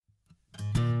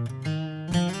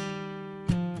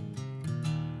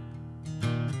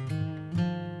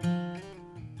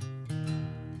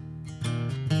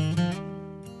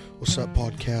What's up,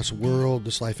 podcast world?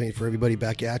 This life ain't for everybody.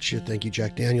 Back at you. Thank you,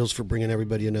 Jack Daniels, for bringing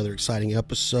everybody another exciting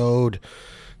episode.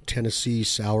 Tennessee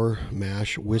Sour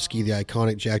Mash Whiskey, the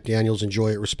iconic Jack Daniels. Enjoy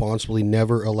it responsibly.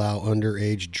 Never allow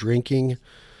underage drinking.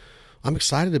 I'm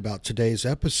excited about today's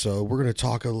episode. We're going to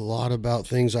talk a lot about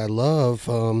things I love.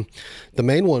 The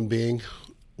main one being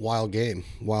wild game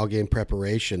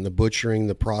preparation, the butchering,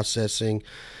 the processing,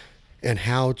 and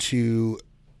how to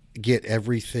get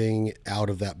everything out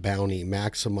of that bounty,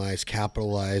 maximize,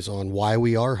 capitalize on why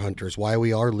we are hunters, why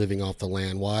we are living off the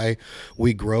land, why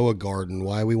we grow a garden,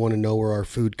 why we want to know where our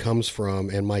food comes from.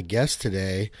 And my guest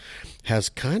today has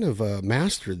kind of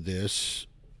mastered this.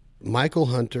 Michael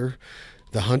Hunter,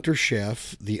 the Hunter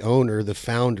Chef, the owner, the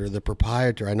founder, the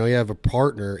proprietor. I know you have a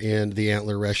partner in the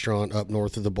Antler Restaurant up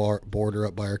north of the border,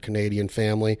 up by our Canadian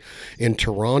family in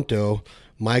Toronto.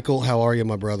 Michael, how are you,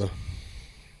 my brother?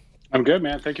 I'm good,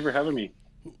 man. Thank you for having me.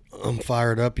 I'm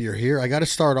fired up you're here. I got to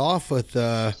start off with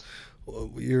our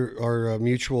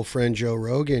mutual friend Joe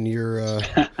Rogan.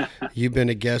 You've been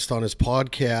a guest on his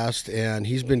podcast, and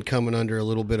he's been coming under a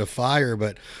little bit of fire.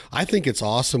 But I think it's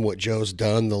awesome what Joe's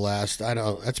done the last,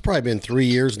 that's probably been 3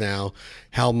 years now,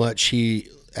 how much he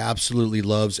absolutely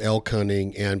loves elk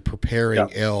hunting and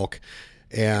preparing elk.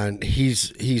 And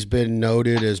he's been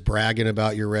noted as bragging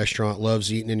about your restaurant,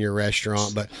 loves eating in your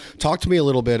restaurant. But talk to me a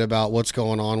little bit about what's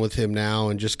going on with him now,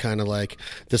 and just kind of like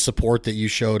the support that you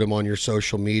showed him on your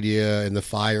social media and the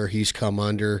fire he's come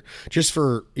under, just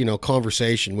for,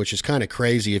 conversation, which is kind of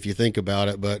crazy if you think about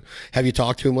it. But have you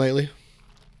talked to him lately?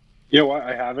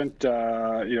 I haven't,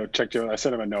 checked out. I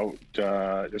sent him a note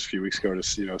just a few weeks ago,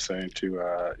 just, saying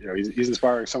to, he's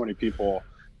inspiring so many people.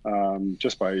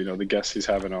 Just by, the guests he's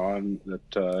having on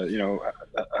that,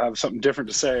 have something different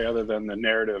to say other than the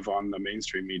narrative on the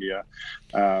mainstream media,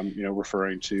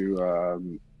 referring to,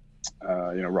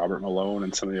 Robert Malone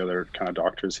and some of the other kind of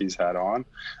doctors he's had on,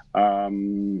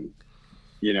 and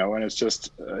it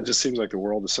just seems like the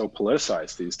world is so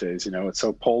politicized these days. It's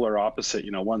so polar opposite,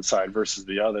 one side versus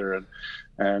the other.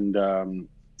 And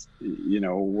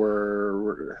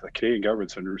we're the Canadian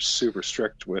government's been super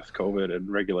strict with COVID and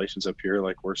regulations up here.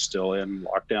 Like, we're still in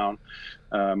lockdown.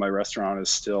 My restaurant is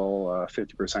still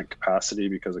 50% capacity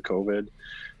because of COVID.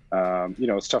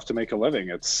 It's tough to make a living.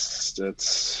 It's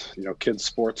kids'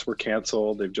 sports were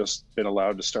canceled. They've just been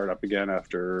allowed to start up again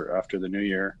after the new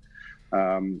year.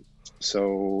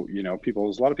 So a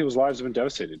lot of people's lives have been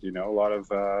devastated. A lot of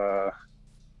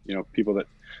people that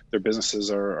their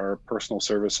businesses are personal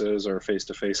services or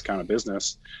face-to-face kind of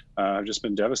business have just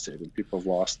been devastated. People have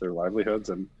lost their livelihoods,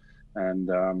 and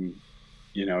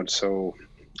so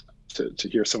to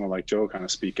hear someone like Joe kind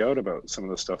of speak out about some of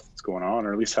the stuff that's going on,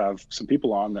 or at least have some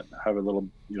people on that have a little,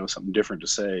 something different to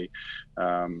say,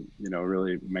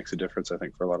 really makes a difference, I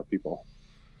think, for a lot of people.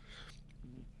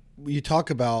 You talk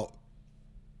about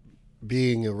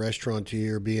being a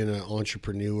restaurateur, being an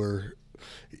entrepreneur,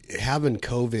 having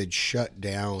COVID shut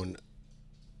down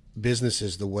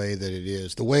businesses the way that it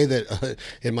is, the way that,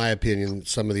 in my opinion,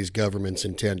 some of these governments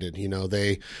intended.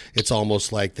 It's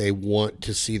almost like they want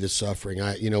to see the suffering.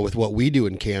 With what we do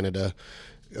in Canada,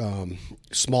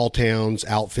 small towns,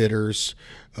 outfitters,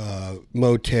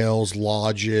 motels,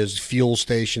 lodges, fuel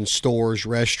stations, stores,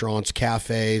 restaurants,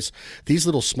 cafes, these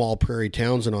little small prairie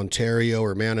towns in Ontario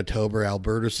or Manitoba or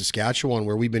Alberta, Saskatchewan,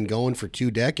 where we've been going for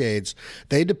 2 decades,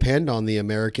 they depend on the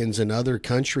Americans and other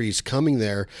countries coming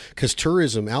there, because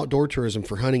tourism, outdoor tourism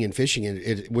for hunting and fishing,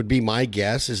 it would be my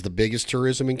guess, is the biggest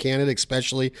tourism in Canada,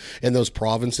 especially in those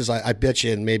provinces. I bet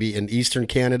you maybe in Eastern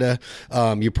Canada,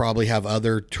 you probably have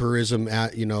other tourism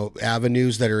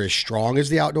avenues that are as strong as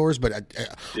the outdoors, but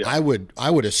I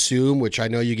would assume, which I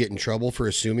know you get in trouble for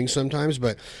assuming sometimes,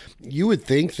 but you would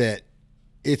think that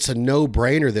it's a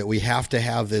no-brainer that we have to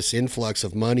have this influx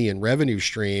of money and revenue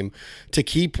stream to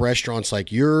keep restaurants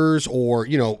like yours, or,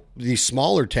 these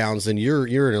smaller towns than you're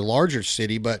in a larger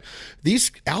city. But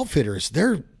these outfitters,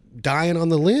 they're dying on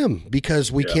the limb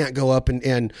because we can't go up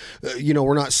and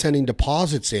we're not sending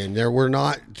deposits in there. We're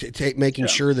not making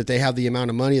sure that they have the amount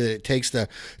of money that it takes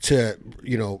to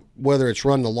whether it's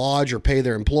run the lodge or pay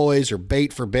their employees or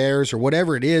bait for bears or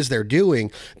whatever it is they're doing.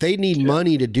 They need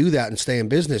money to do that and stay in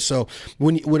business. So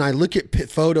when I look at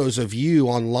photos of you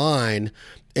online,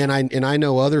 and I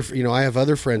know I have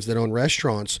other friends that own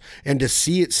restaurants, and to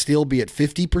see it still be at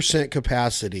 50%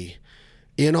 capacity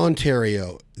in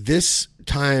Ontario this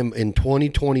time in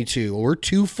 2022, we're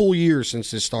 2 full years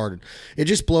since this started. It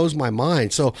just blows my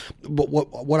mind. So, but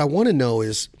what I want to know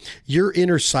is your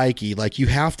inner psyche. Like, you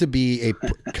have to be a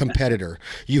competitor.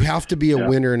 You have to be a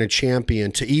winner and a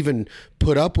champion to even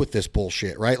put up with this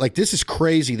bullshit, right? Like, this is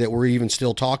crazy that we're even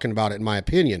still talking about it, in my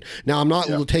opinion. Now, I'm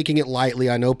not taking it lightly.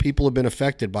 I know people have been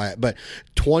affected by it, but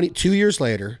 22 years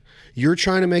later, you're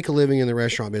trying to make a living in the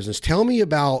restaurant business. Tell me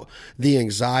about the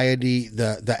anxiety,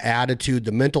 the attitude,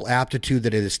 the mental aptitude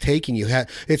that it is taking you.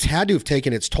 It's had to have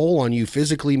taken its toll on you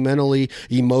physically, mentally,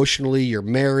 emotionally, your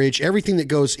marriage, everything that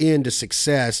goes into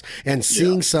success, and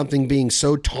seeing something being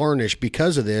so tarnished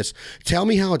because of this. Tell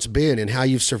me how it's been and how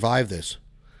you've survived this.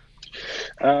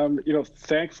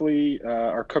 Thankfully,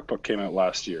 our cookbook came out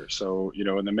last year. So,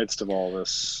 in the midst of all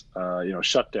this,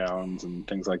 shutdowns and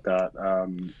things like that,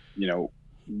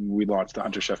 we launched the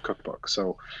Hunter Chef Cookbook.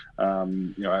 So, I've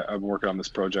been working on this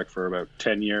project for about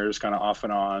 10 years, kind of off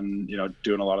and on,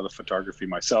 doing a lot of the photography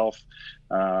myself.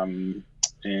 And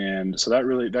so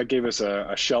that gave us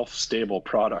a shelf stable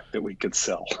product that we could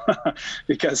sell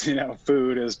because,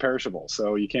 food is perishable.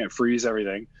 So you can't freeze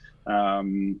everything.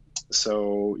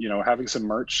 So, having some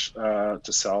merch to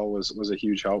sell was a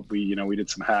huge help. We did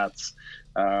some hats.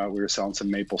 We were selling some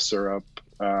maple syrup.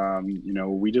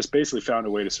 We just basically found a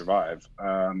way to survive.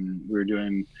 We were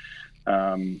doing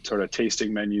sort of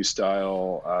tasting menu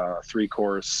style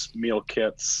 3-course meal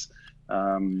kits.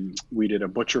 We did a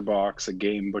butcher box, a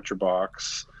game butcher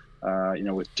box,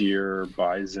 with deer,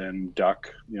 bison,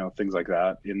 duck, things like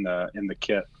that in the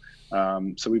kit.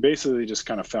 So we basically just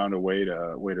kind of found a way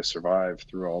to survive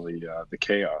through all the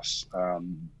chaos.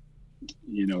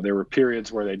 There were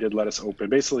periods where they did let us open.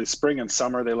 Basically, spring and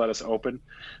summer they let us open,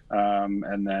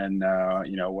 and then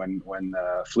when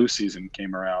the flu season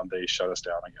came around, they shut us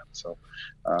down again. So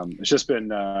it's just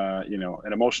been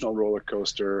an emotional roller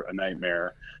coaster, a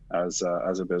nightmare as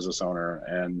a business owner,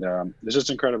 and it's just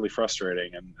incredibly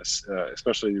frustrating, and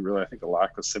especially really I think the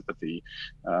lack of sympathy,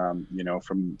 from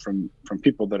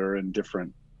people that are in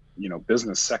different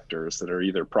business sectors that are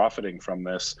either profiting from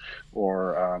this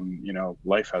or,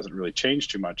 life hasn't really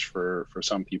changed too much for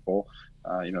some people.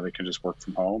 They can just work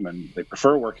from home and they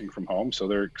prefer working from home. So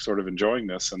they're sort of enjoying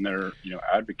this, and they're,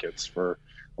 advocates for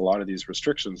a lot of these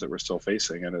restrictions that we're still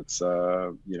facing. And it's,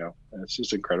 it's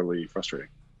just incredibly frustrating.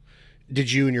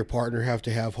 Did you and your partner have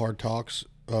to have hard talks?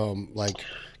 Like,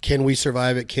 can we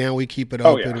survive it? Can we keep it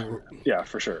open? Oh, yeah,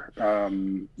 for sure.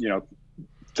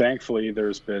 Thankfully,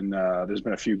 there's been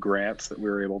a few grants that we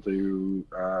were able to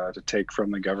take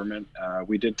from the government.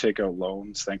 We did take out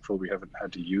loans. Thankfully, we haven't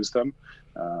had to use them.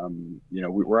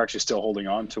 We're actually still holding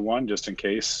on to one just in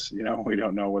case. We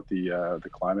don't know what the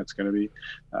climate's going to be.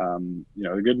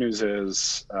 The good news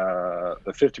is the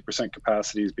 50%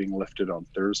 capacity is being lifted on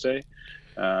Thursday,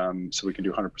 so we can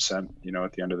do 100%.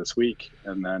 At the end of this week,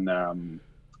 and then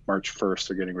March 1st,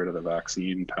 they're getting rid of the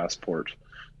vaccine passport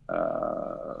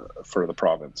for the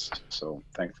province. So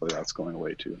thankfully that's going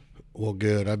away too. Well,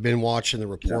 good. I've been watching the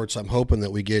reports. I'm hoping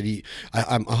that we get,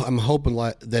 I'm hoping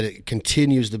that it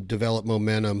continues to develop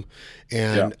momentum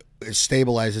and it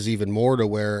stabilizes even more to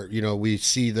where, we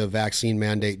see the vaccine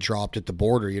mandate dropped at the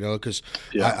border, because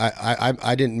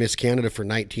I didn't miss Canada for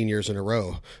 19 years in a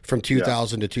row from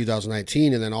 2000 to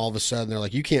 2019. And then all of a sudden they're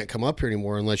like, you can't come up here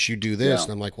anymore unless you do this.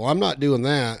 And I'm like, well, I'm not doing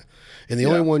that. And the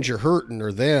only ones you're hurting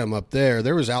are them up there.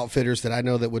 There was outfitters that I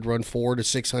know that would run 400 to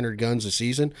 600 guns a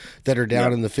season that are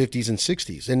down in the 50s and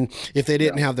 60s. And if they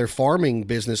didn't have their farming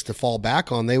business to fall back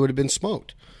on, they would have been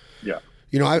smoked. Yeah.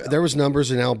 There was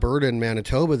numbers in Alberta and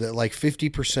Manitoba that like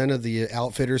 50% of the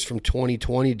outfitters from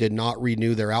 2020 did not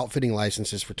renew their outfitting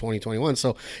licenses for 2021.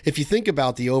 So if you think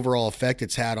about the overall effect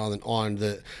it's had on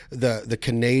the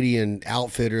Canadian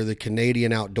outfitter, the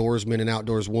Canadian outdoorsman and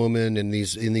outdoorswoman, and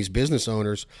these business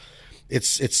owners,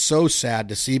 it's so sad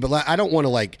to see. But I don't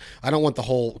want the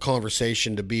whole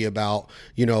conversation to be about,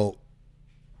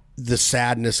 the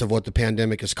sadness of what the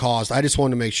pandemic has caused. I just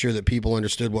wanted to make sure that people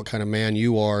understood what kind of man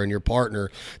you are and your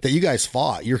partner, that you guys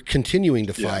fought. You're continuing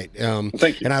to fight.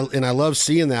 Thank you. And I love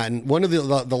seeing that. And one of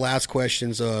the last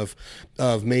questions of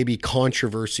maybe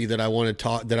controversy that I want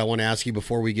to ask you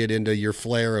before we get into your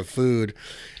flair of food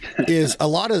is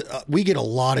we get a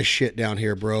lot of shit down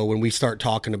here, bro, when we start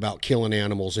talking about killing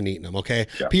animals and eating them. Okay.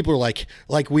 Yeah. People are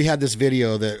like we had this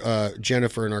video that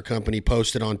Jennifer and our company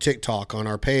posted on TikTok on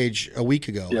our page a week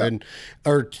ago. Yeah.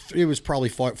 Or it was probably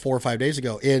 4 or 5 days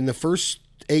ago. In the first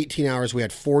 18 hours, we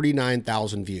had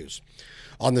 49,000 views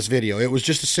on this video. It was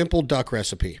just a simple duck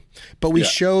recipe, but we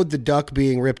showed the duck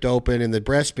being ripped open and the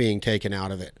breast being taken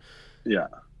out of it. Yeah.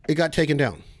 It got taken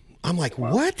down. I'm like,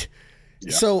 what?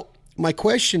 Yeah. So my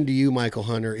question to you, Michael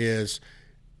Hunter, is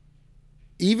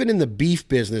even in the beef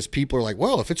business, people are like,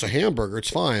 well, if it's a hamburger, it's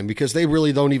fine, because they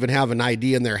really don't even have an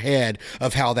idea in their head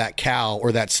of how that cow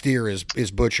or that steer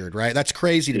is butchered, right? That's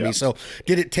crazy to me. So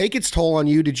did it take its toll on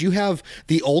you? Did you have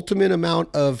the ultimate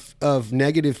amount of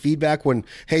negative feedback when,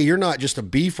 hey, you're not just a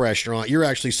beef restaurant, you're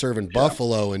actually serving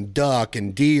buffalo and duck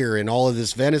and deer and all of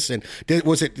this venison?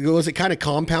 Was it kind of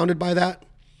compounded by that?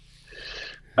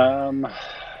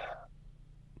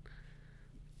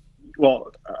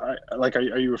 Well,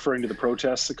 are you referring to the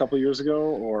protests a couple of years ago,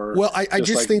 or well, I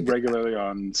just like think regularly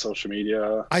on social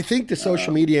media? I think the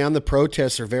social media and the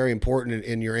protests are very important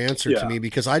in your answer to me,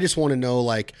 because I just want to know,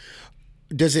 like,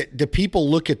 do people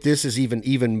look at this as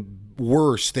even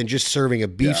worse than just serving a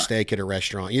beefsteak at a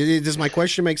restaurant? Does my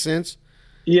question make sense?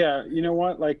 Yeah, you know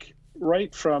what? Like,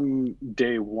 right from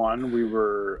day one, we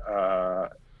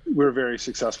were very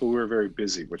successful. We were very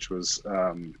busy, which was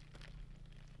a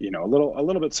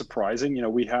little bit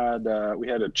surprising. We had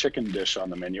a chicken dish on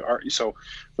the menu. So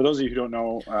for those of you who don't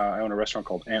know, I own a restaurant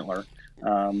called Antler,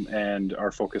 and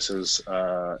our focus is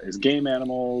game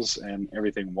animals and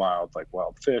everything wild, like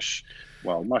wild fish,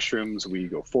 wild mushrooms. We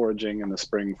go foraging in the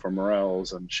spring for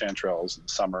morels and chanterelles in the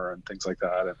summer and things like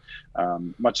that.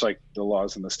 And much like the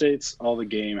laws in the States, all the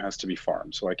game has to be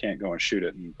farmed. So I can't go and shoot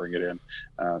it and bring it in.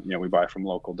 We buy from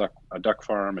a duck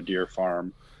farm, a deer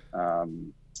farm.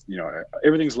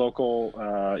 Everything's local.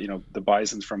 The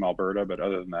bison's from Alberta, but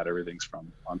other than that, everything's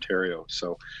from Ontario.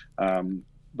 So,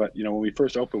 but when we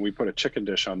first opened, we put a chicken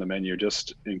dish on the menu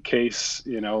just in case,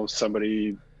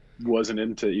 somebody wasn't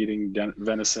into eating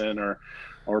venison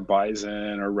or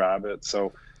bison or rabbit.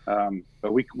 So,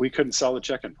 but we couldn't sell the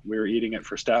chicken. We were eating it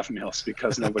for staff meals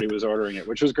because nobody was ordering it,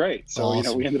 which was great. So,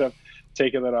 awesome. We ended up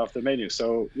taking that off the menu.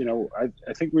 So,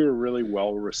 I think we were really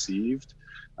well received.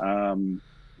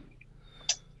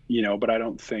 But I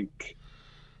don't think,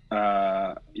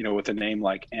 with a name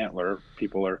like Antler,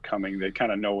 people are coming, they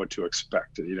kind of know what to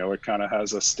expect. It kind of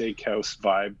has a steakhouse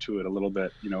vibe to it a little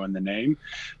bit, in the name.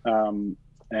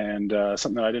 And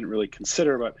something that I didn't really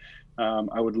consider, but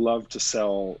I would love to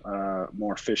sell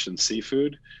more fish and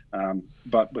seafood.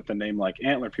 But with the name like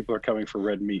Antler, people are coming for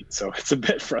red meat. So it's a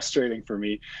bit frustrating for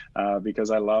me because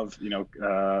I love,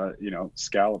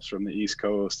 scallops from the East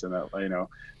Coast and,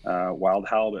 wild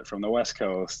halibut from the West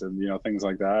Coast and, things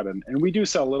like that. And we do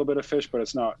sell a little bit of fish, but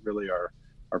it's not really our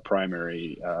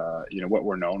primary, what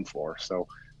we're known for. So,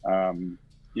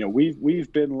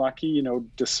 we've been lucky,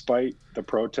 despite the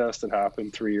protest that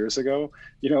happened 3 years ago,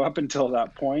 up until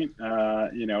that point,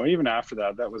 even after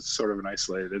that was sort of an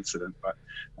isolated incident, but,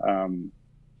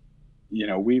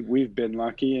 we've been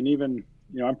lucky. And even,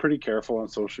 I'm pretty careful on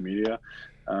social media.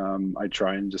 I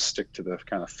try and just stick to the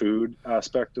kind of food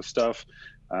aspect of stuff.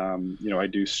 I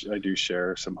do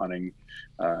share some hunting,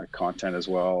 content as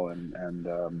well. And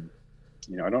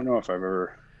I don't know if I've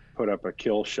ever put up a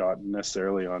kill shot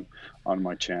necessarily on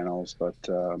my channels, but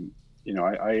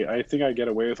I think I get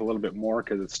away with a little bit more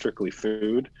because it's strictly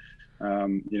food,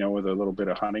 with a little bit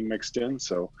of hunting mixed in.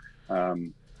 So I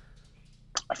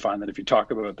find that if you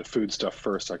talk about the food stuff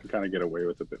first, I can kind of get away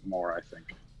with a bit more, I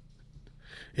think.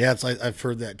 Yeah, it's like I've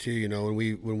heard that too.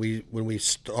 When we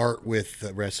start with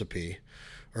the recipe,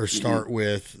 or start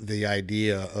with the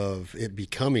idea of it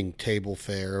becoming table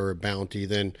fare or a bounty,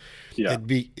 then it'd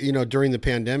be, during the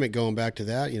pandemic, going back to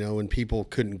that, when people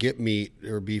couldn't get meat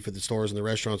or beef at the stores and the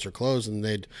restaurants are closed, and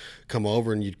they'd come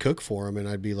over and you'd cook for them. And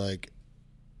I'd be like,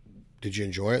 did you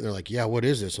enjoy it? And they're like, yeah, what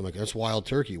is this? I'm like, that's wild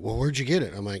turkey. Well, where'd you get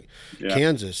it? I'm like,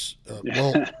 Kansas.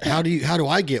 Well, how do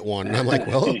I get one? And I'm like,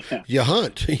 well, you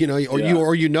hunt,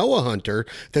 or a hunter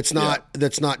that's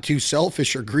not too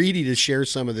selfish or greedy to share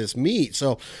some of this meat.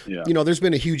 So, there's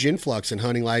been a huge influx in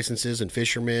hunting licenses and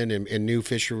fishermen and new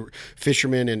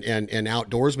fishermen and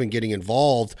outdoorsmen getting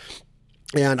involved.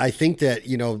 And I think that,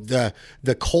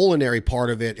 the culinary part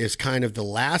of it is kind of the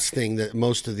last thing that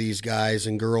most of these guys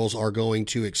and girls are going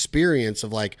to experience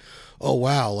of like, oh,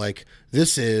 wow, like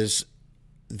this is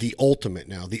the ultimate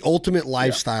now. The ultimate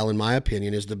lifestyle, in my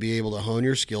opinion, is to be able to hone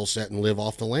your skill set and live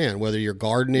off the land, whether you're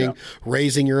gardening,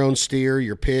 raising your own steer,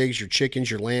 your pigs, your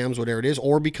chickens, your lambs, whatever it is,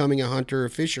 or becoming a hunter, a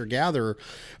fisher, gatherer.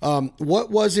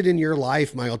 What was it in your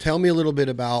life, Michael? Tell me a little bit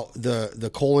about the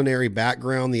culinary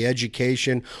background, the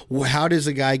education. How does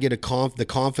a guy get the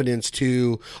confidence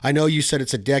to, I know you said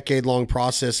it's a decade-long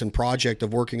process and project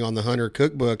of working on the Hunter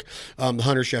cookbook, the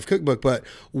Hunter Chef cookbook, but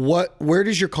where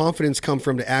does your confidence come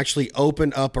from to actually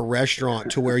open up a restaurant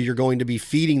to where you're going to be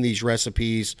feeding these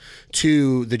recipes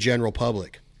to the general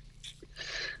public?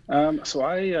 So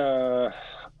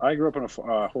I grew up on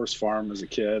a horse farm as a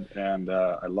kid, and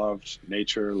I loved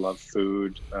nature, loved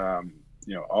food.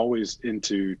 always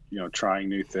into, trying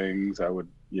new things. I would,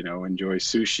 enjoy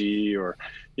sushi or,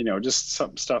 just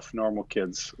some stuff normal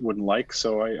kids wouldn't like.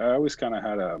 So I always kind of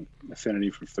had a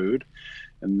affinity for food.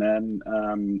 And then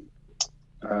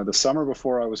the summer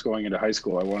before I was going into high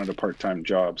school, I wanted a part-time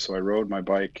job. So I rode my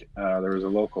bike. There was a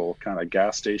local kind of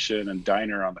gas station and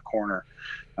diner on the corner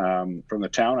from the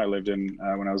town I lived in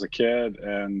when I was a kid.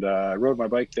 And I rode my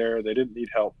bike there. They didn't need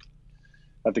help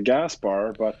at the gas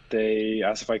bar, but they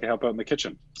asked if I could help out in the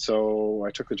kitchen. So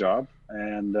I took the job,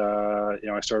 and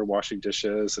I started washing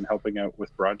dishes and helping out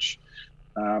with brunch.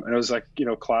 And it was like,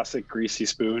 classic greasy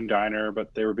spoon diner,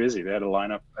 but they were busy. They had a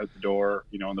lineup out the door,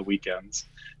 on the weekends.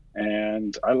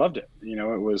 And I loved it.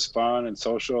 It was fun and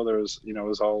social. There was, it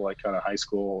was all like kind of high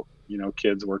school,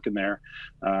 kids working there.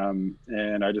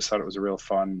 And I just thought it was a real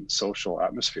fun social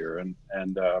atmosphere. And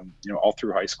all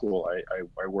through high school, I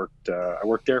worked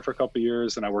there for a couple of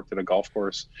years, and I worked at a golf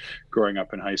course growing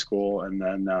up in high school. And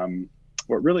then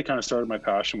what really kind of started my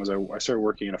passion was I started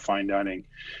working in a fine dining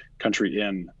country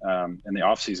inn in the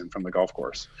off season from the golf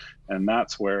course. And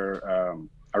that's where,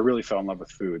 I really fell in love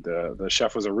with food. The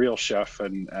chef was a real chef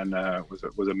and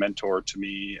was a mentor to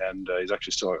me, and he's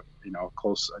actually still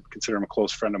close. I consider him a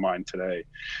close friend of mine today.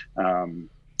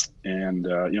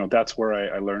 That's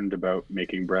where I learned about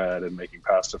making bread and making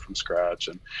pasta from scratch.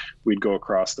 And we'd go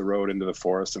across the road into the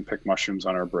forest and pick mushrooms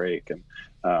on our break. And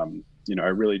I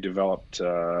really developed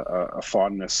a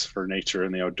fondness for nature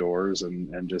and the outdoors,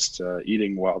 and just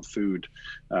eating wild food.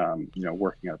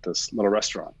 Working at this little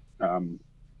restaurant.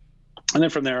 And then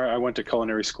from there, I went to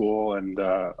culinary school, and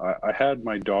I had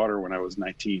my daughter when I was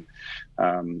 19,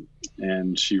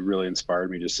 and she really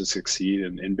inspired me just to succeed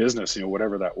in business,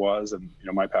 whatever that was. And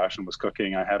my passion was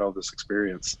cooking. I had all this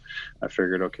experience. I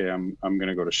figured, okay, I'm going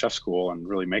to go to chef school and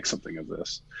really make something of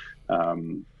this.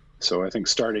 So I think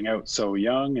starting out so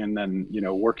young, and then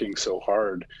working so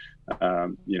hard,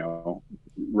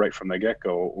 right from the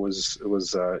get-go was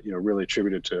really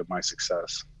attributed to my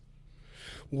success.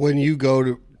 When you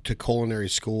go to culinary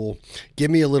school, give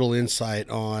me a little insight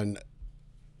on,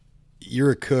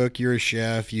 you're a cook, you're a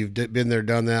chef, you've been there,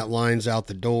 done that, lines out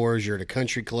the doors, you're at a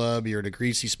country club, you're at a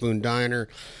greasy spoon diner.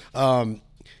 You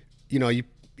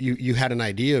had an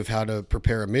idea of how to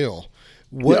prepare a meal.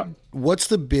 What's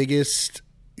the biggest,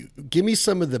 give me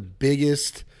some of the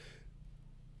biggest,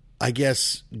 I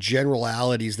guess,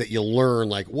 generalities that you learn,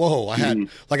 like, whoa, I've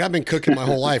been cooking my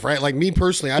whole life, right? Like me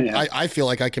personally, I feel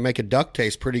like I can make a duck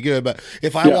taste pretty good, but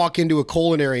if I walk into a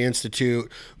culinary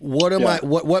institute,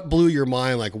 what blew your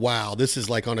mind? Like, wow, this is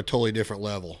like on a totally different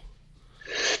level.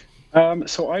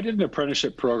 So I did an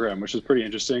apprenticeship program, which is pretty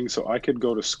interesting. So I could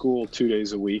go to school 2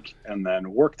 days a week and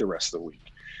then work the rest of the week.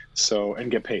 And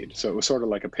get paid. So it was sort of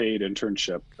like a paid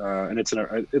internship, and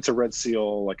it's a Red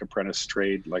Seal, like apprentice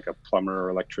trade, like a plumber or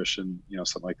electrician,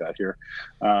 something like that here.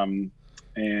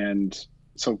 And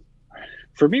so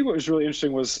for me, what was really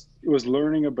interesting was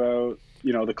learning about,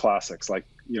 the classics, like,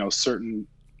 certain,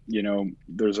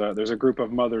 there's a group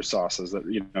of mother sauces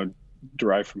that,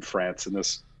 derive from France, and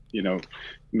this,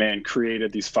 man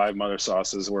created these 5 mother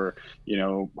sauces where,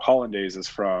 Hollandaise is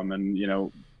from,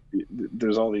 and,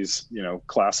 there's all these,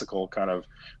 classical kind of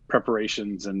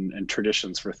preparations and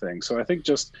traditions for things. So I think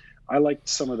I liked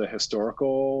some of the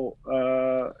historical,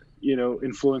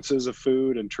 influences of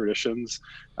food and traditions.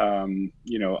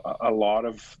 A lot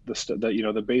of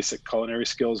the basic culinary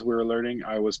skills we were learning,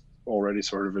 I was already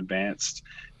sort of advanced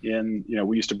in.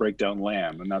 We used to break down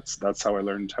lamb, and that's how I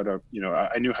learned how to,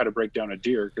 I knew how to break down a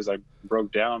deer because I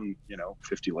broke down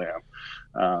 50 lamb.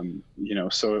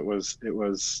 So it was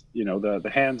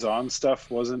the hands-on stuff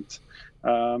wasn't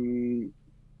that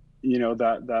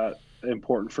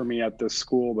important for me at this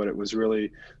school, but it was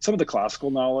really some of the classical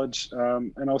knowledge,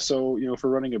 and also for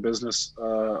running a business,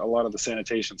 a lot of the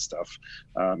sanitation stuff,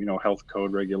 health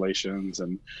code regulations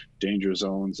and danger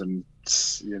zones and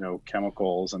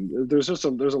chemicals, and there's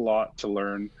a lot to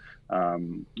learn,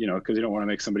 because you don't want to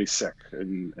make somebody sick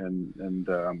and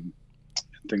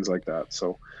things like that.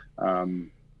 So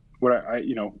what I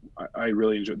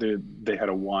really enjoyed, they had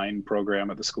a wine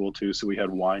program at the school too. So we had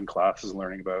wine classes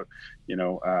learning about,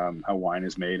 how wine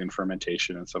is made and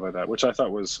fermentation and stuff like that, which I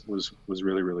thought was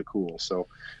really, really cool. So,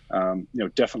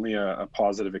 definitely a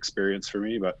positive experience for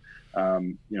me, but,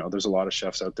 there's a lot of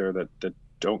chefs out there that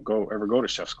don't ever go to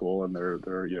chef school, and they're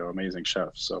amazing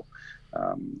chefs. So,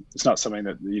 it's not something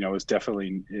that, is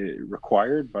definitely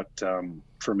required, but,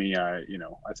 for me, I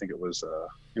think it was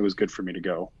good for me to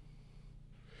go.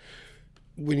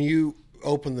 When you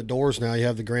open the doors now, you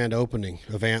have the grand opening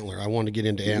of Antler. I wanted to get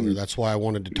into Antler. That's why I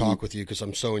wanted to talk with you, because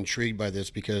I'm so intrigued by this,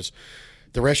 because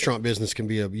the restaurant business can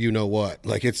be a you know what,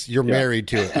 like you're married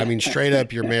to it. I mean, straight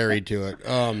up, you're married to it.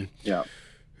 Yeah.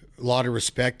 A lot of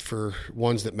respect for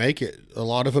ones that make it. A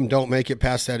lot of them don't make it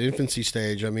past that infancy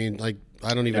stage. I mean, like,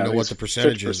 I don't even know what the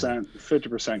percentage is.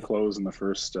 50% close in the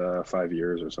first 5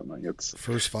 years or something. It's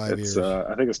first 5 years.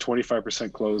 I think it's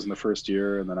 25% close in the first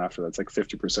year, and then after that, it's like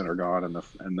 50% are gone,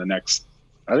 and the next.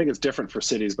 I think it's different for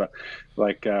cities, but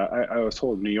like I was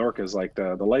told, New York is like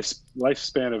the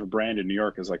lifespan of a brand in New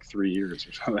York is like 3 years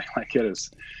or something. Like it is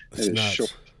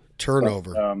short.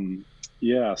 Turnover. But,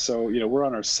 yeah, so we're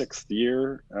on our 6th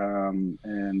year, and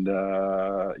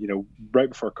right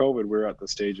before COVID, we were at the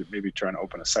stage of maybe trying to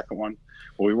open a second one.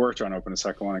 Well, we were trying to open a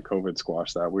second one, and COVID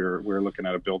squashed that. We were looking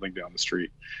at a building down the street.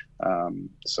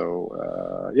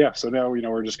 So now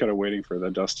we're just kind of waiting for the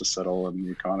dust to settle and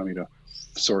the economy to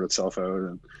sort itself out,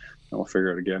 and we'll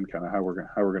figure out again kind of how we're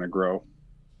going to grow.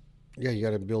 Yeah, you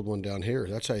got to build one down here.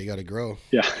 That's how you got to grow.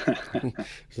 Yeah. So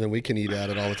then we can eat at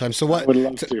it all the time. So what? I would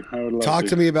love to. Talk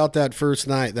to me about that first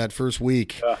night, that first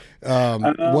week. Yeah.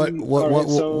 What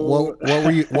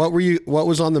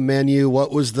was on the menu?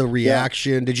 What was the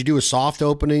reaction? Yeah. Did you do a soft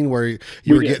opening where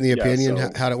you were getting the opinion? So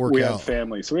how'd it work out? We had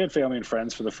family. So we had family and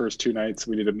friends for the first 2 nights.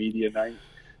 We did a media night.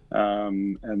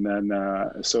 And then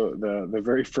so the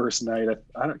very first night,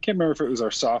 I can't remember if it was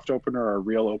our soft opener or our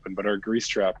real open, but our grease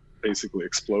trap basically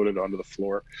exploded onto the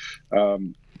floor.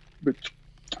 But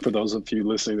for those of you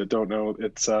listening that don't know,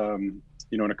 it's in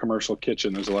a commercial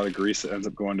kitchen, there's a lot of grease that ends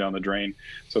up going down the drain.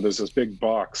 So there's this big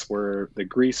box where the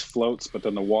grease floats, but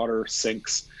then the water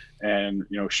sinks and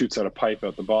shoots out a pipe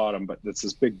out the bottom. But it's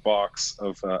this big box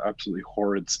of absolutely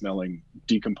horrid smelling,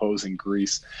 decomposing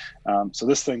grease. So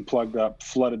this thing plugged up,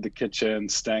 flooded the kitchen,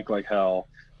 stank like hell.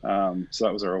 So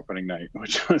that was our opening night,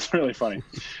 which was really funny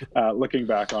looking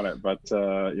back on it, but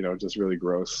just really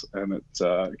gross. And it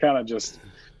kind of just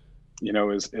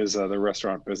is the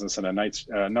restaurant business in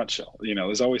a nutshell.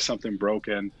 There's always something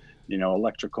broken,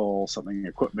 electrical, something,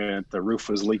 equipment. The roof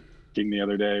was leaking the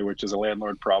other day, which is a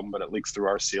landlord problem, but it leaks through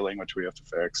our ceiling, which we have to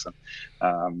fix.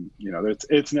 And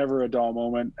it's never a dull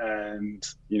moment. And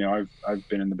I've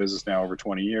been in the business now over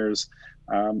 20 years.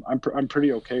 I'm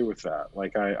pretty okay with that.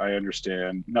 Like I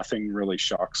understand, nothing really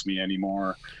shocks me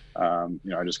anymore. I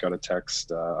just got a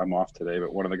text, I'm off today,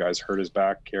 but one of the guys hurt his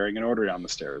back carrying an order down the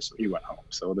stairs, so he went home.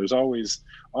 So there's always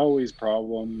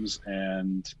problems,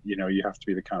 and you have to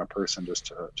be the kind of person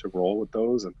just to roll with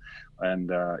those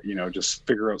and just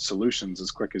figure out solutions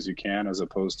as quick as you can, as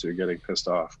opposed to getting pissed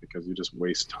off, because you just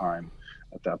waste time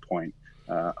at that point,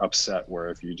 upset, where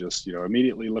if you just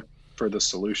immediately look for the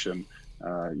solution,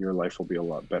 your life will be a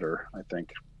lot better, I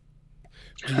think.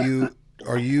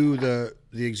 Are you the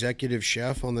executive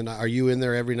chef on the night? Are you in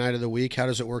there every night of the week? How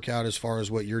does it work out as far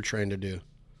as what you're trained to do?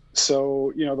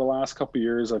 So, the last couple of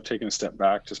years I've taken a step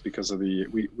back just because of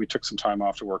we took some time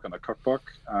off to work on the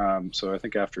cookbook. So I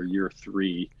think after year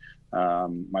 3,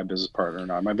 my business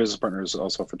partner is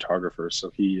also a photographer.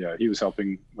 So he was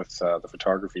helping with the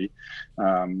photography.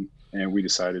 And we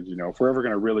decided, if we're ever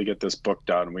going to really get this book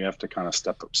done, we have to kind of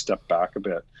step back a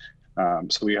bit.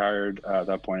 So we hired at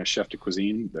that point a chef de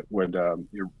cuisine that would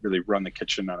really run the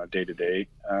kitchen on a day-to-day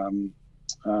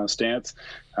stance.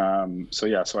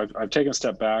 So I've taken a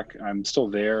step back. I'm still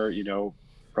there,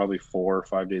 probably 4 or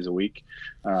 5 days a week.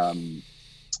 I'll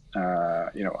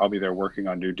be there working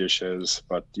on new dishes,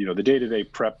 but the day-to-day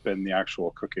prep and the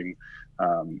actual cooking,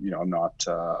 I'm not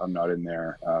in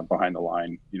there behind the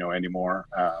line, anymore.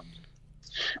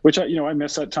 Which I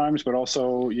miss at times, but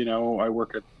also, I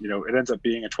work at, it ends up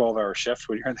being a 12-hour shift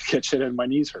when you're in the kitchen and my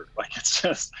knees hurt. Like, it's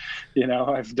just,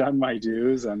 I've done my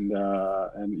dues, and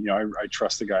I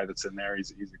trust the guy that's in there.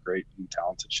 He's a great and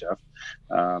talented chef.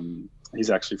 He's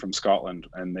actually from Scotland,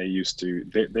 and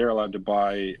they're allowed to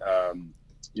buy,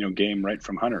 game right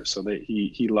from hunters. So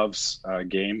he loves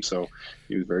game. So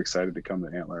he was very excited to come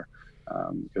to Antler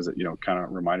because it, kind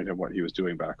of reminded him what he was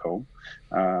doing back home.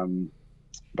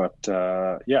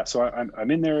 So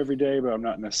I'm in there every day, but I'm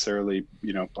not necessarily,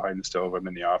 behind the stove. I'm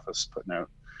in the office putting out,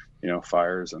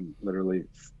 fires and literally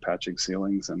patching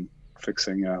ceilings and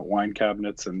fixing wine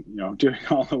cabinets and, doing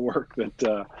all the work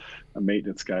that a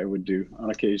maintenance guy would do on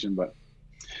occasion. But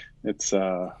it's,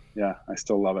 I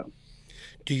still love it.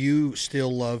 Do you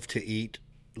still love to eat?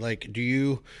 Like, do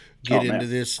you get into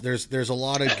this? There's a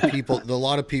lot of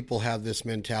people, have this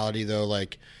mentality though.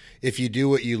 Like, if you do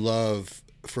what you love,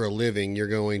 for a living, you're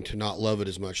going to not love it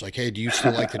as much. Like, hey, do you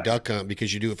still like the duck hunt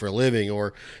because you do it for a living?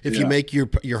 Or if you make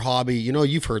your hobby,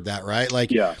 you've heard that, right? Like,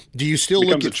 do you still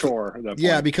look at a chore at that point.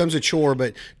 Yeah, it becomes a chore.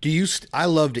 But I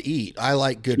love to eat. I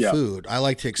like good food. I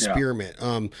like to experiment.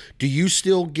 Do you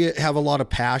still have a lot of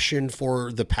passion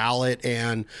for the palate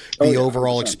and the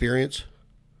overall 100%. Experience?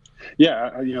 Yeah,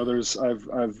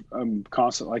 I'm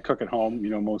constant. I cook at home,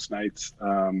 most nights.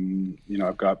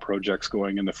 I've got projects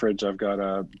going in the fridge. I've got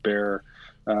a Bear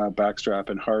backstrap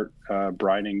and heart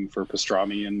brining for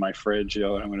pastrami in my fridge.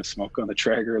 I'm going to smoke on the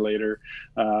Traeger later.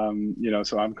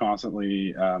 So I'm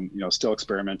constantly, still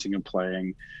experimenting and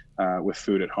playing with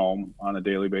food at home on a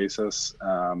daily basis.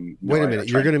 Wait a minute,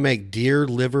 you're going to make deer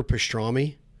liver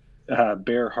pastrami?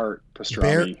 Bear heart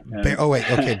pastrami.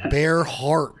 Bear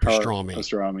heart pastrami.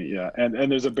 Pastrami, yeah, and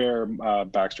there's a bear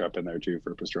backstrap in there too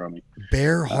for pastrami.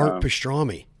 Bear heart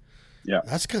pastrami. Yeah,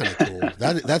 that's kind of cool.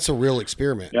 That's a real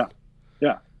experiment. Yeah.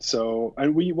 So,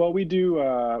 and we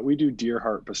do deer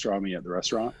heart pastrami at the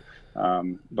restaurant.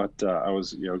 But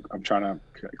I'm trying to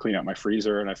clean out my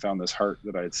freezer, and I found this heart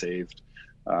that I had saved.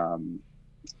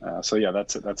 That's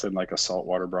in like a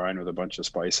saltwater brine with a bunch of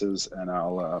spices, and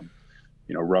I'll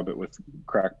rub it with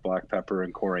cracked black pepper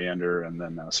and coriander, and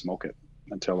then smoke it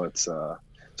until it's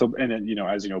and then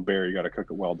as bear, you got to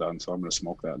cook it well done. So I'm going to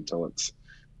smoke that until it's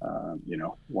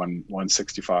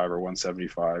 165 or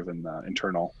 175 in the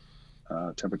internal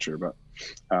temperature. But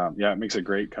it makes a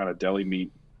great kind of deli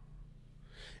meat.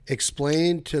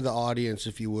 Explain to the audience,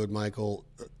 if you would, Michael,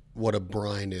 what a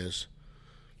brine is.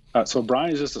 So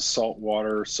brine is just a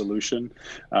saltwater solution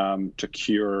to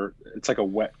cure. It's like a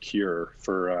wet cure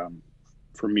for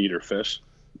meat or fish.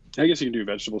 I guess you can do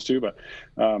vegetables too, but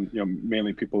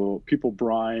mainly people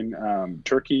brine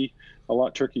turkey a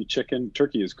lot. Turkey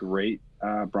is great.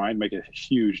 Brine make a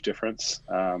huge difference.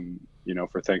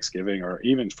 For Thanksgiving or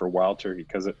even for wild turkey,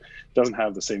 because it doesn't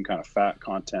have the same kind of fat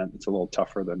content. It's a little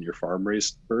tougher than your farm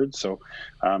raised birds. So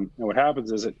what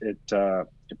happens is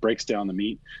it breaks down the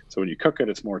meat. So when you cook it,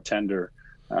 it's more tender.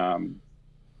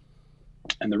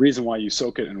 And the reason why you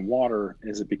soak it in water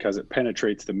is because it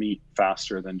penetrates the meat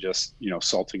faster than just,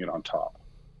 salting it on top.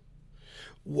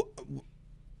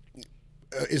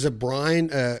 Is a brine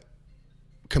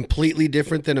completely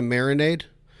different than a marinade?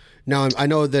 Now, I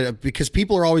know that because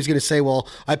people are always going to say, well,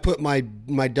 I put my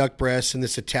duck breast in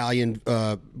this Italian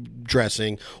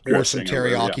dressing or some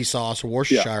teriyaki sauce or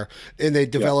Worcestershire, and they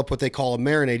develop what they call a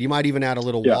marinade. You might even add a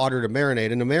little water to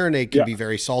marinade, and a marinade can be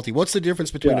very salty. What's the difference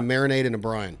between a marinade and a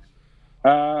brine?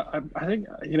 I think,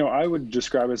 I would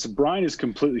describe it as a brine is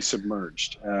completely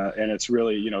submerged. And it's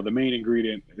really, the main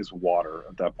ingredient is water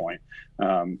at that point.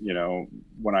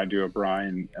 When I do a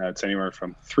brine, it's anywhere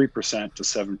from 3% to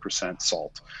 7%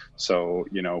 salt. So,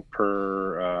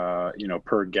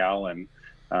 per gallon,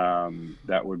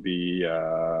 that would be,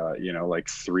 like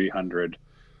 300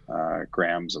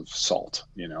 grams of salt,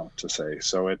 to say.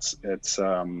 So it's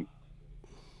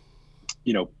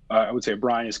I would say a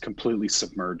brine is completely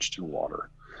submerged in water.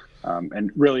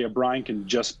 And really a brine can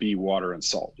just be water and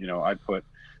salt. I put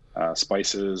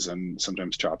spices and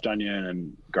sometimes chopped onion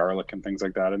and garlic and things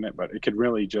like that in it, but it could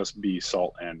really just be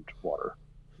salt and water.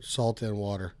 Salt and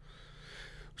water.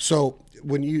 So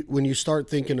when you start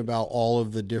thinking about all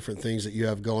of the different things that you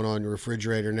have going on in your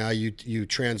refrigerator, now you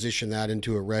transition that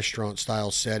into a restaurant style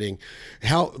setting.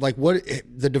 What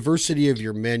the diversity of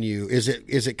your menu, is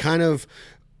it kind of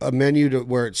a menu to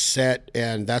where it's set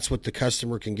and that's what the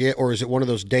customer can get? Or is it one of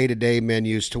those day-to-day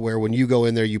menus to where when you go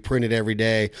in there, you print it every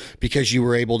day because you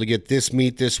were able to get this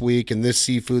meat this week and this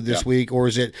seafood this week? Or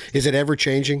is it ever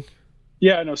changing?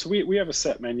 Yeah, no. So we have a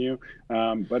set menu,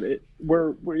 but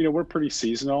we're pretty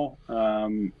seasonal.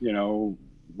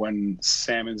 When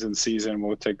salmon's in season,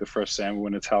 we'll take the fresh salmon.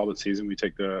 When it's halibut season, we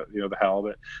take the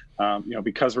halibut.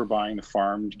 Because we're buying the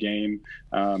farmed game,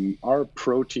 our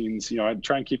proteins, I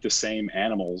try and keep the same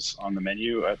animals on the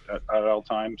menu at all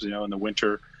times. In the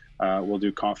winter, we'll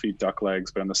do confit duck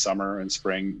legs, but in the summer and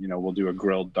spring, we'll do a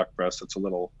grilled duck breast that's a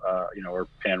little, or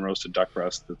pan roasted duck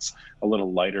breast that's a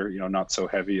little lighter, not so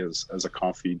heavy as a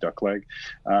confit duck leg.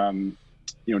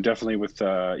 Definitely with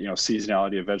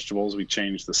seasonality of vegetables, we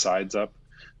change the sides up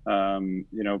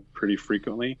pretty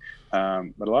frequently.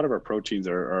 But a lot of our proteins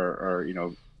are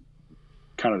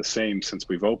kind of the same since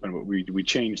we've opened, but we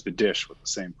change the dish with the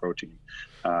same protein.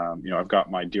 I've got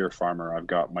my deer farmer, I've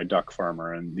got my duck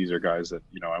farmer, and these are guys that,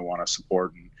 I want to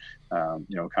support and,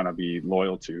 kind of be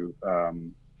loyal to.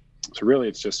 So really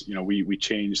it's just, we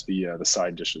change the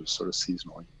side dishes sort of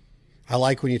seasonally. I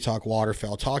like when you talk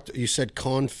waterfowl. You said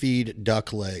confit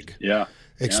duck leg. Yeah.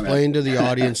 Explain to the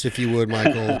audience, if you would,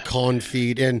 Michael,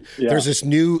 confit. And Yeah. there's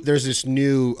this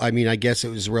new, I mean, I guess it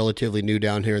was relatively new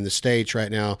down here in the States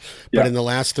right now, but Yeah. in the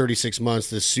last 36 months,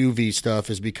 the sous vide stuff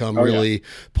has become Oh, really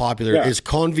popular. Yeah. Is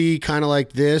confit kind of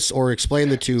like this, or explain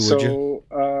the two, would you?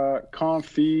 So,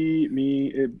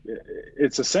 confit,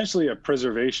 it's essentially a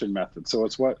preservation method. So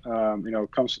it's what,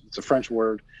 it's a French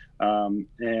word,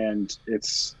 and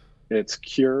it's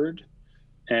cured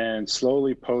and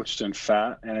slowly poached in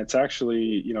fat, and it's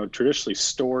actually traditionally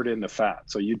stored in the fat.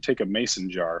 So you'd take a mason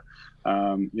jar,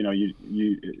 you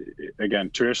again,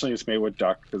 traditionally it's made with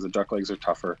duck because the duck legs are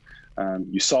tougher.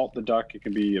 You salt the duck. It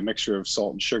can be a mixture of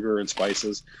salt and sugar and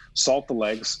spices. Salt the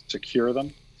legs to cure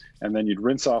them, and then you'd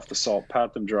rinse off the salt,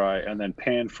 pat them dry, and then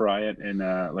pan fry it in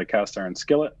a cast iron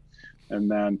skillet,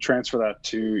 and then transfer that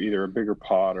to either a bigger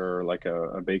pot or like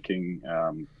a baking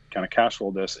kind of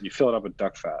casserole dish, and you fill it up with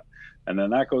duck fat. And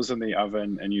then that goes in the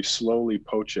oven and you slowly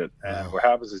poach it. And what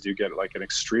happens is you get like an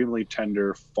extremely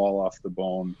tender, fall off the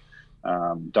bone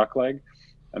duck leg.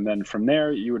 And then from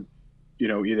there, you would,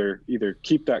 either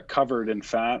keep that covered in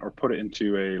fat or put it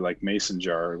into a like mason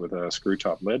jar with a screw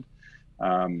top lid.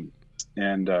 And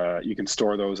you can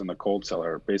store those in the cold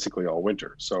cellar basically all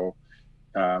winter. So,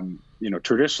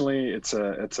 traditionally it's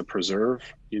a preserve,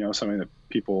 something that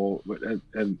people,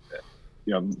 and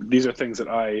these are things that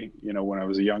I, when I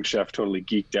was a young chef, totally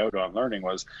geeked out on learning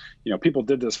was, people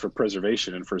did this for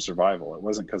preservation and for survival. It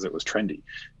wasn't because it was trendy.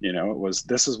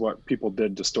 This is what people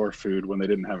did to store food when they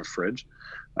didn't have a fridge.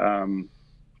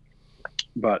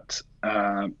 But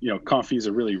confit is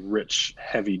a really rich,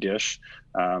 heavy dish,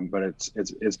 but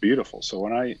it's beautiful. So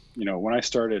when I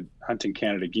started hunting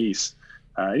Canada geese,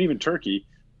 and even turkey,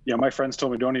 my friends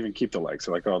told me don't even keep the legs.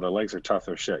 They're like, oh, the legs are tough,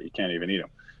 they're shit, you can't even eat them.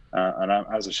 And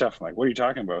as a chef, I'm like, what are you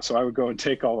talking about? So I would go and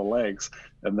take all the legs,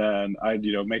 and then I'd,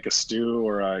 make a stew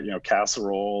or a,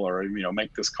 casserole, or,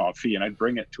 make this confit, and I'd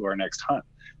bring it to our next hunt.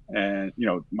 And,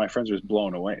 my friends were just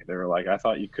blown away. They were like, I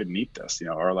thought you couldn't eat this,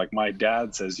 or like my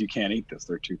dad says, you can't eat this,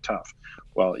 they're too tough.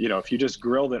 Well, if you just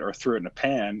grilled it or threw it in a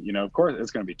pan, of course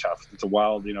it's going to be tough. It's a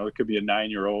wild, it could be a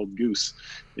 9-year-old goose,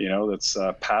 that's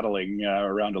paddling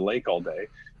around a lake all day.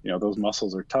 Those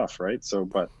muscles are tough, right? So,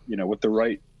 but, with the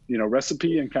right,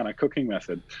 recipe and kind of cooking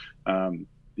method,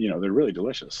 they're really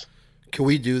delicious. Can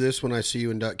we do this when I see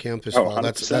you in duck camp this fall?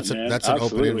 That's an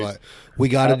open invite. We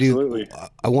got to do.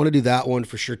 I want to do that one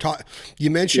for sure.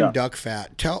 You mentioned duck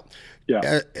fat.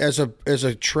 As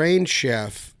a trained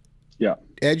chef,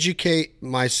 educate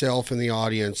myself and the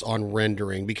audience on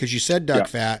rendering, because you said duck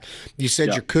fat, you said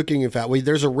you're cooking in fat. Well,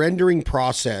 there's a rendering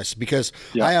process, because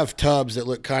I have tubs that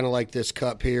look kind of like this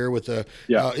cup here with a,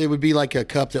 it would be like a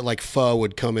cup that like pho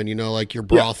would come in, like your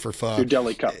broth for pho. Your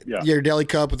deli cup, your deli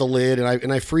cup with a lid,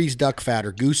 and I freeze duck fat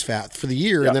or goose fat for the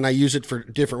year, and then I use it for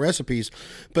different recipes.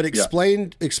 But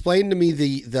explain to me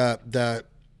the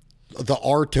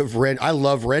art of I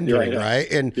love rendering,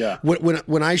 right? And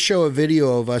when I show a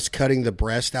video of us cutting the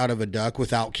breast out of a duck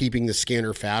without keeping the skin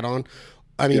or fat on,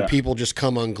 I mean, people just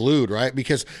come unglued, right?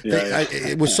 Because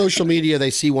with social media,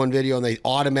 they see one video and they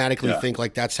automatically think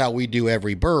like that's how we do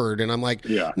every bird. And I'm like,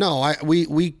 no,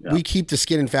 we keep the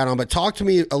skin and fat on. But talk to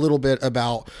me a little bit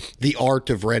about the art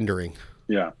of rendering.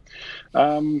 Yeah.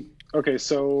 Okay.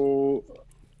 So,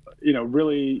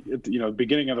 really,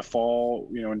 beginning of the fall,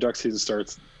 when duck season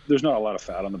starts, there's not a lot of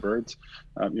fat on the birds.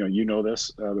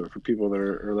 This, but for people that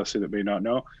are listening that may not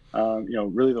know,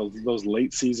 really those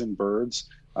late season birds,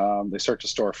 they start to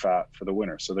store fat for the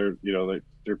winter. So they're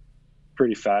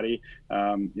pretty fatty,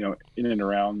 in and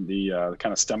around the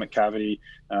kind of stomach cavity.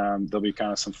 There'll be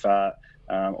kind of some fat,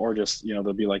 or just,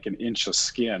 there'll be like an inch of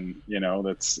skin,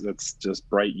 that's just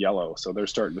bright yellow. So they're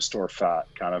starting to store fat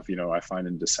kind of, I find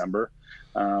in December.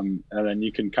 And then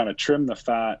you can kind of trim the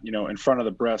fat, in front of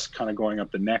the breast, kind of going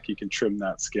up the neck. You can trim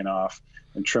that skin off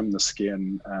and trim the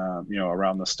skin,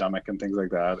 around the stomach and things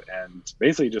like that, and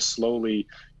basically just slowly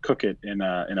cook it in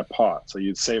a pot. So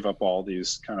you'd save up all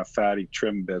these kind of fatty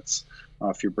trim bits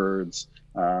off your birds,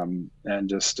 and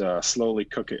just slowly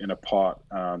cook it in a pot,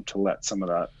 to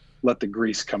let the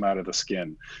grease come out of the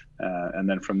skin, and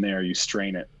then from there you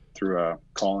strain it through a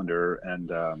colander, and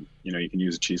you can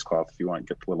use a cheesecloth if you want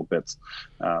to get the little bits,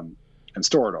 and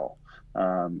store it all.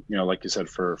 Like you said,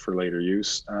 for later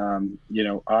use.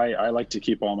 I like to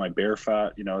keep all my bear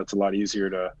fat. It's a lot easier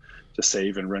to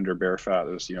save and render bear fat.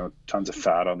 There's tons of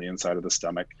fat on the inside of the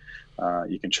stomach.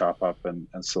 You can chop up and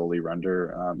slowly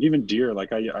render. Even deer,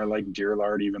 like I like deer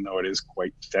lard, even though it is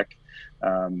quite thick.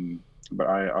 But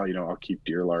I'll keep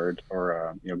deer lard,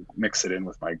 or mix it in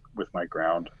with my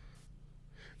ground.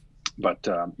 But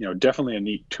definitely a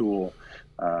neat tool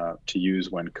to use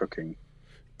when cooking.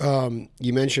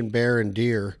 You mentioned bear and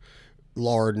deer,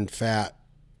 lard and fat,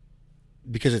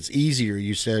 because it's easier.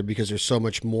 You said because there's so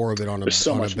much more of it on a There's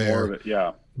so on a much bear. more of it.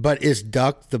 Yeah. But is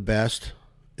duck the best?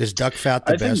 Is duck fat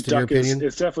the I think best in your duck is opinion?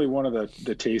 it's definitely one of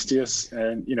the tastiest.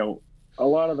 And, a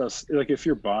lot of this, like if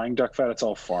you're buying duck fat, it's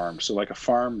all farmed. So like a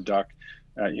farm duck,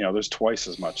 there's twice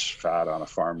as much fat on a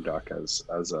farm duck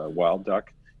as a wild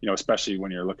duck, especially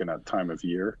when you're looking at time of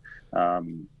year.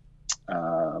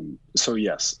 So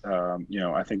yes,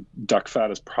 I think duck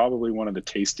fat is probably one of the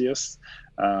tastiest.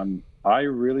 I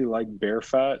really like bear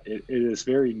fat. It is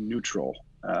very neutral,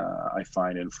 I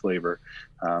find, in flavor,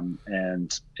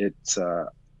 and it's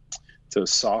a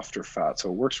softer fat, so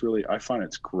it works really. I find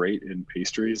it's great in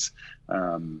pastries,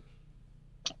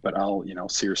 but I'll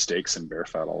sear steaks in bear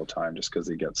fat all the time just because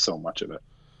they get so much of it.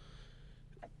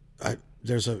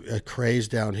 There's a craze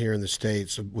down here in the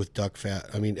States with duck fat.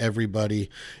 I mean, everybody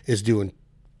is doing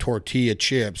tortilla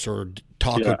chips or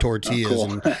taco tortillas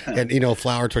and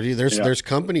flour tortillas. There's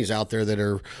companies out there that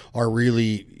are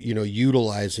really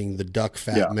utilizing the duck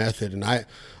fat method, and I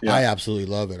absolutely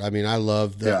love it. I mean, I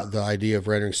love the idea of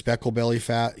rendering speckle belly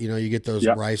fat. You get those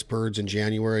rice birds in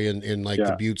January in like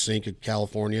the Butte Sink of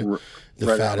California.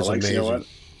 The fat is amazing. You know what?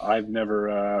 I've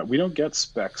never we don't get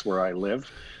specks where I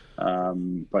live.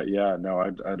 But yeah, no,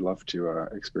 I'd love to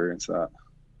experience that.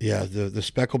 Yeah, the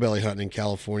speckle belly hunting in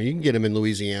California, you can get them in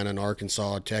Louisiana and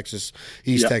Arkansas, Texas,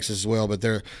 East Texas as well. But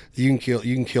you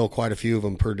can kill quite a few of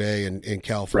them per day in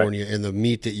California, and the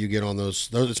meat that you get on those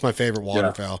it's my favorite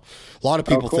waterfowl. A lot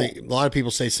of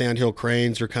people say sandhill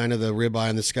cranes are kind of the ribeye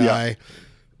in the sky.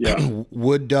 Yeah.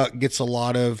 Wood duck gets a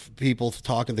lot of people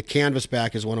talking. The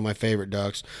canvasback is one of my favorite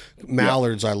ducks.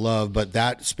 Mallards I love, but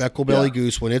that speckle belly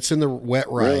goose, when it's in the wet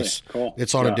rice,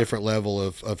 it's on a different level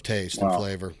of taste and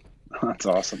flavor. That's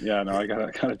awesome. Yeah, no, I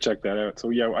gotta check that out.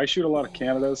 So I shoot a lot of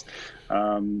Canadas.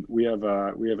 We have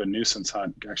a nuisance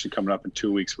hunt actually coming up in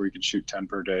 2 weeks where you can shoot 10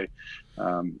 per day.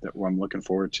 That I'm looking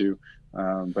forward to.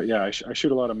 But yeah, I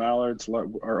shoot a lot of mallards.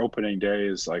 Our opening day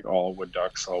is like all wood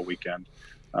ducks all weekend.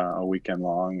 A weekend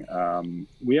long.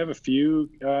 We have a few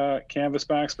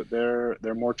canvasbacks, but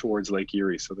they're more towards Lake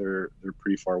Erie, so they're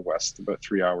pretty far west, about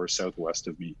 3 hours southwest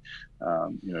of me.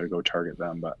 To go target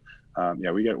them. But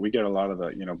we get a lot of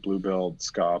the blue-billed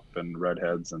scaup and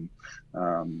redheads and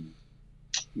a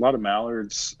lot of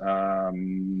mallards. But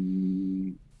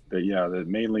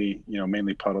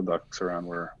mainly puddle ducks around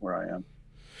where I am.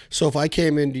 So if I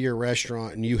came into your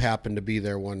restaurant and you happened to be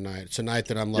there one night, it's a night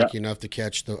that I'm lucky enough to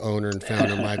catch the owner and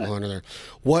founder, Michael Hunter, there.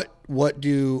 What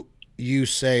do you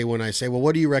say when I say, well,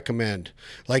 what do you recommend?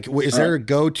 Like, is there a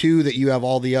go-to that you have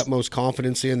all the utmost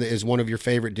confidence in that is one of your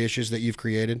favorite dishes that you've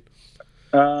created?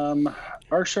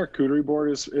 Our charcuterie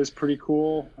board is pretty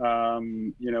cool.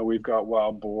 We've got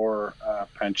wild boar,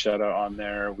 pancetta on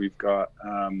there. We've got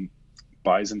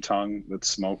bison tongue that's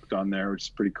smoked on there, which is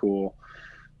pretty cool.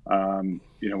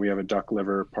 We have a duck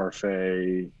liver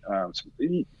parfait, some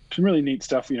really neat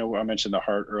stuff. I mentioned the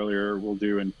heart earlier. We'll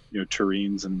do in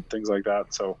terrines and things like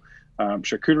that. So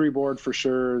charcuterie board for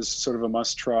sure is sort of a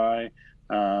must try.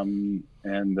 And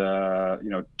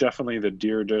definitely the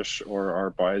deer dish or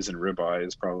our bison ribeye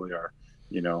is probably our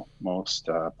most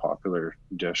popular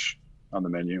dish on the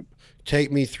menu.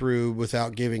 Take me through,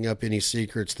 without giving up any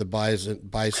secrets, the bison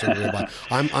ribeye.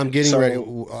 I'm getting ready.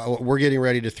 We're getting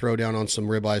ready to throw down on some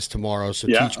ribeyes tomorrow. So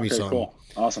teach me something. Cool.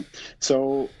 Awesome.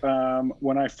 So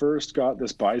when I first got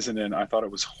this bison in, I thought it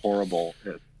was horrible.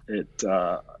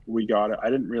 We got it. I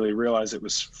didn't really realize it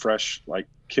was fresh, like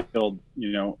killed,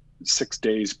 6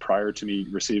 days prior to me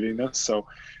receiving this. So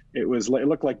it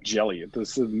looked like jelly.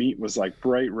 The meat was like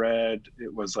bright red.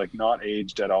 It was like not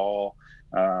aged at all.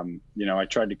 I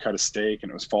tried to cut a steak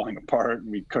and it was falling apart, and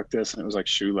we cooked this and it was like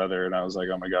shoe leather. And I was like,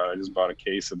 oh my God, I just bought a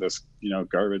case of this,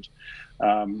 garbage,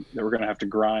 that we're going to have to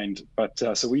grind. But,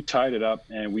 so we tied it up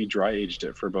and we dry aged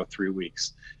it for about 3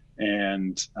 weeks,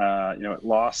 and, it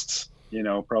lost,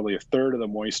 probably a third of the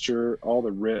moisture. All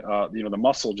the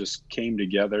muscle just came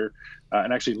together,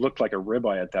 and actually looked like a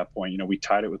ribeye at that point. We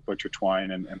tied it with butcher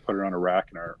twine and put it on a rack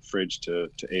in our fridge to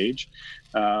age.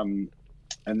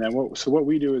 And then what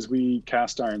we do is we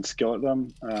cast iron skillet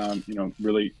them,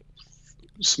 really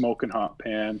smoking hot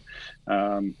pan,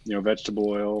 vegetable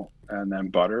oil and then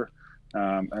butter.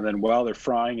 And then while they're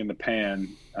frying in the pan,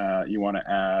 you want to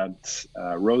add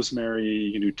rosemary,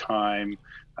 you can do thyme,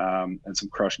 and some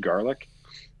crushed garlic.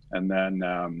 And then,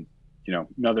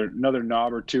 another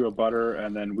knob or two of butter,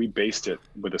 and then we baste it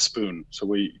with a spoon. So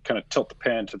we kind of tilt the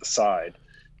pan to the side,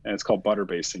 and it's called butter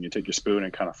basting. You take your spoon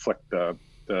and kind of flick the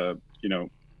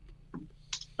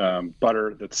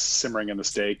butter that's simmering in the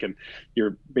steak, and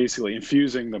you're basically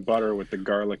infusing the butter with the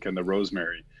garlic and the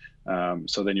rosemary.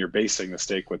 So then you're basting the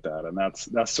steak with that, and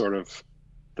that's sort of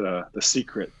the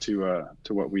secret to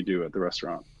what we do at the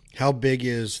restaurant. How big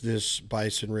is this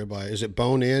bison ribeye? Is it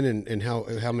bone in, and how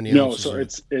many No, ounces? so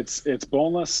it's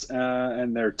boneless,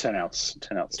 and they're 10-ounce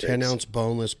steaks. 10-ounce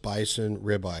boneless bison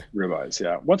ribeye. Ribeyes,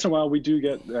 yeah. Once in a while, we do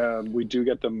get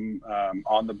them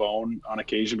on the bone on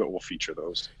occasion, but we'll feature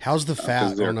those. How's the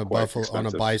fat on a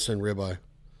expensive. bison ribeye?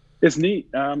 It's neat.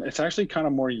 It's actually kind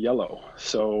of more yellow.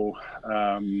 So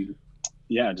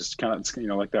yeah, just kind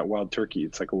of, like that wild turkey.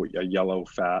 It's like a yellow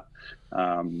fat.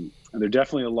 And they're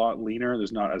definitely a lot leaner.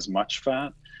 There's not as much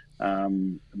fat.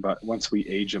 But once we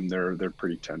age them, they're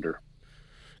pretty tender.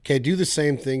 Okay, do the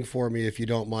same thing for me, if you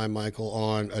don't mind, Michael,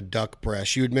 on a duck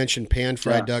breast. You had mentioned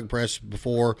pan-fried duck breast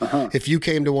before. If you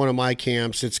came to one of my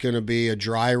camps, it's going to be a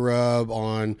dry rub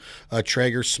on a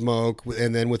Traeger smoke,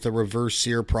 and then with a reverse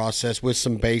sear process with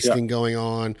some basting going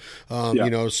on,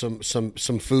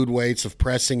 some food weights of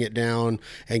pressing it down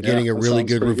and getting a really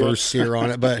good reverse sear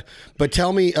on it. But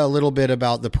tell me a little bit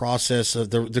about the process of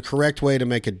the correct way to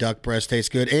make a duck breast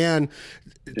taste good, and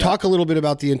talk a little bit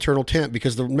about the internal temp,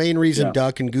 because the main reason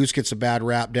duck and goose gets a bad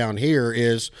rap down here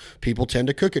is people tend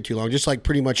to cook it too long, just like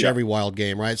pretty much every wild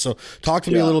game, right? So talk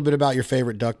to me a little bit about your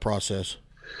favorite duck process.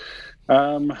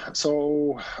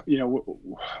 So,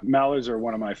 mallards are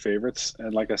one of my favorites.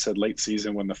 And like I said, late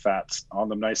season when the fat's on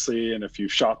them nicely, and if you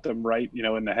shot them right,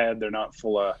 in the head, they're not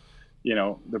full of,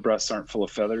 the breasts aren't full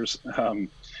of feathers.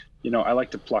 I like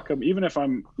to pluck them, even if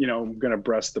I'm, going to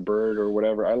breast the bird or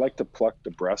whatever. I like to pluck the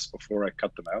breasts before I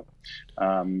cut them out.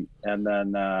 And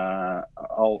then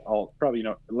I'll probably,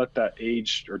 let that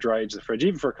age or dry age the fridge,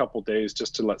 even for a couple of days,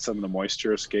 just to let some of the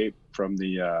moisture escape from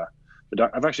the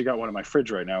duck. I've actually got one in my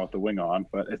fridge right now with the wing on,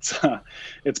 but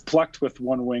it's plucked with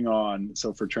one wing on,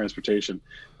 so for transportation.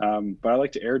 But I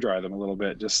like to air dry them a little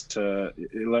bit,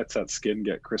 it lets that skin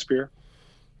get crispier.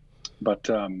 But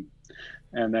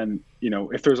and then,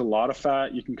 if there's a lot of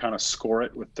fat, you can kind of score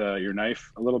it with your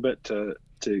knife a little bit to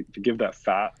give that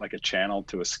fat like a channel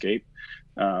to escape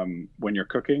when you're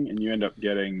cooking, and you end up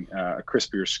getting a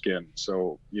crispier skin.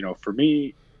 So, for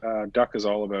me, duck is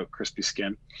all about crispy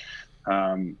skin.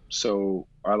 So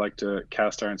I like to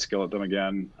cast iron skillet them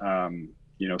again,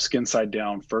 skin side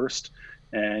down first.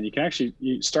 And you can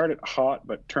you start it hot,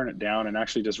 but turn it down and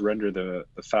actually just render the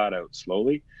fat out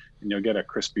slowly, and you'll get a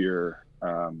crispier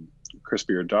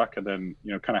duck. And then,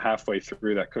 kind of halfway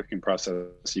through that cooking process,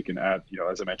 you can add,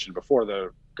 as I mentioned before,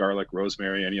 the garlic,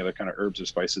 rosemary, any other kind of herbs or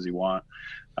spices you want.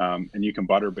 And you can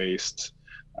butter baste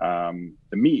the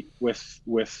meat with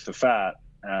the fat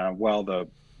while the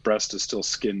breast is still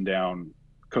skinned down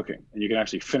cooking. And you can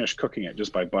actually finish cooking it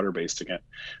just by butter basting it.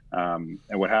 And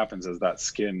what happens is that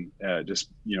skin just,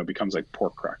 becomes like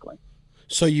pork crackling.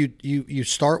 So you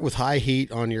start with high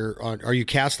heat on are you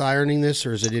cast ironing this,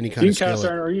 or is it any kind of skillet? You can cast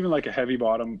iron, or even like a heavy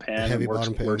bottom pan.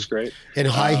 Works great. And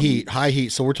high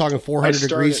heat. So we're talking 400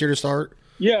 degrees here to start?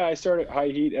 Yeah, I start at high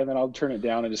heat, and then I'll turn it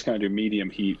down and just kind of do medium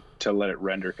heat to let it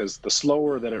render, because the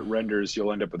slower that it renders,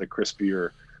 you'll end up with a crispier.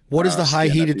 What does the high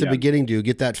heat at the beginning do?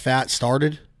 Get that fat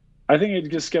started? I think it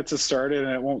just gets it started,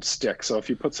 and it won't stick. So if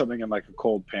you put something in like a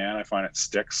cold pan, I find it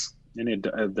sticks. Any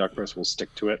duck breast will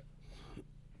stick to it.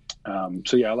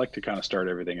 So yeah, I like to kind of start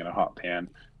everything in a hot pan,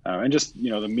 and just,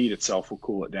 the meat itself will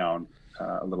cool it down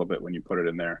a little bit when you put it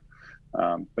in there.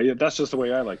 But yeah, that's just the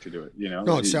way I like to do it.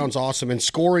 No, it sounds awesome. And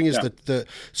scoring is the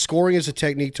scoring is a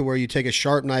technique to where you take a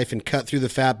sharp knife and cut through the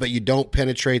fat, but you don't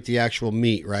penetrate the actual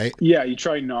meat, right? Yeah, you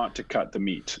try not to cut the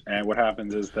meat, and what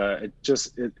happens is that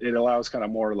it allows kind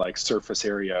of more like surface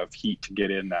area of heat to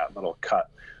get in that little cut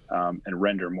and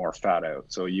render more fat out.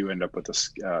 So you end up with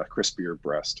a crispier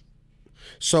breast.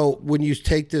 So when you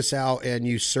take this out and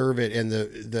you serve it,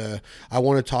 and I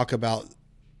want to talk about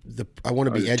I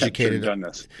want to be educated.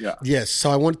 Yeah. Yes. So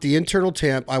I want the internal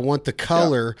temp, I want the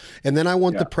color, and then I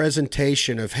want the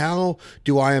presentation of how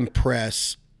do I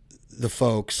impress the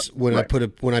folks when I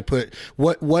put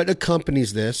what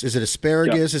accompanies this? Is it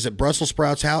asparagus? Is it Brussels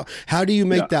sprouts? How do you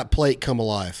make that plate come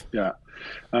alive? Yeah.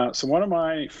 So one of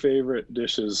my favorite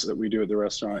dishes that we do at the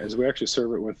restaurant is we actually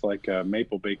serve it with like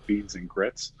maple baked beans and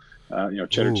grits.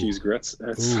 Cheddar cheese grits.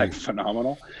 It's like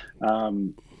phenomenal.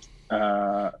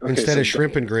 Instead of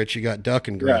shrimp and grits, you got duck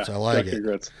and grits. I like it.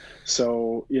 Grits.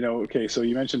 So, so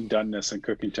you mentioned doneness and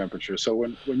cooking temperature. So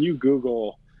when you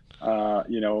Google, a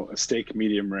steak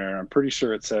medium rare, I'm pretty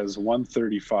sure it says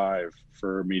 135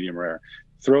 for medium rare.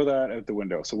 Throw that out the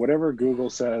window. So whatever Google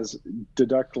says,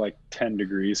 deduct like 10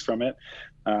 degrees from it.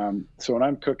 So when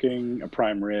I'm cooking a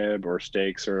prime rib or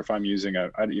steaks, or if I'm using a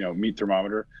meat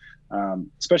thermometer,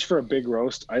 Especially for a big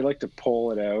roast, I like to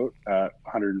pull it out at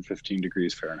 115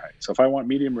 degrees Fahrenheit. So if I want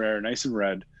medium rare, nice and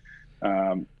red,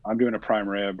 I'm doing a prime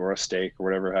rib or a steak or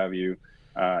whatever have you.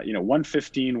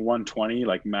 115, 120,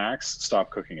 like max,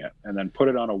 stop cooking it, and then put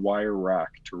it on a wire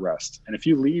rack to rest. And if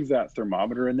you leave that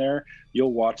thermometer in there,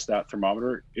 you'll watch that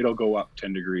thermometer. It'll go up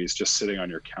 10 degrees just sitting on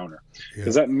your counter,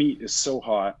 because that meat is so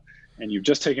hot, and you've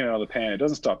just taken it out of the pan. It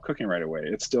doesn't stop cooking right away.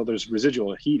 It's still, there's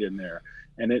residual heat in there.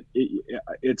 And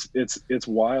it's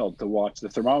wild to watch the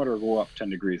thermometer go up 10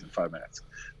 degrees in 5 minutes.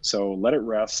 So let it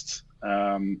rest.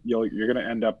 You're going to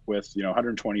end up with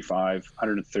 125,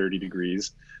 130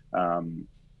 degrees, and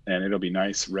it'll be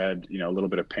nice red. A little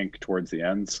bit of pink towards the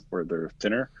ends where they're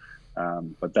thinner.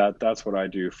 But that's what I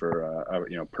do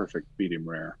for perfect medium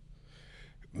rare.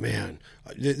 Man,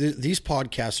 these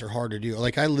podcasts are hard to do.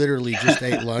 Like, I literally just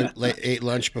ate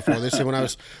lunch before this, and when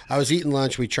I was eating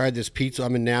lunch, we tried this pizza.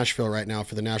 I'm in Nashville right now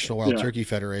for the National Wild Turkey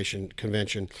Federation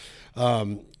convention.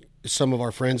 Some of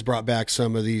our friends brought back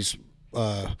some of these,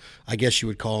 I guess you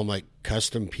would call them like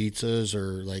custom pizzas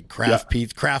or like craft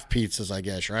pizzas, I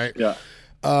guess, right? Yeah.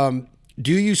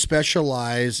 Do you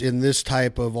specialize in this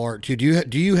type of art too?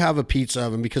 Do you have a pizza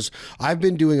oven? Because I've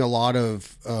been doing a lot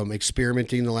of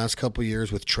experimenting the last couple of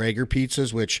years with Traeger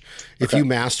pizzas, which if you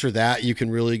master that, you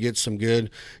can really get some good,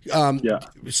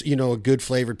 a good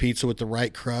flavored pizza with the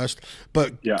right crust.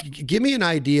 But give me an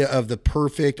idea of the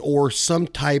perfect or some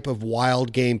type of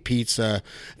wild game pizza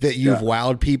that you've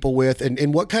wowed people with,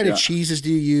 and what kind of cheeses do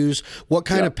you use? What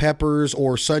kind of peppers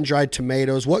or sun-dried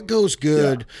tomatoes? What goes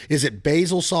good? Is it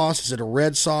basil sauce? Is it a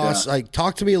red sauce? Like,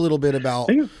 talk to me a little bit about.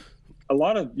 I think a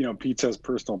lot of pizza is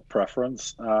personal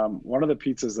preference. One of the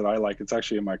pizzas that I like, it's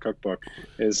actually in my cookbook,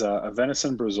 is a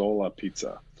venison bresaola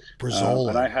pizza. Bresaola.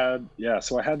 And I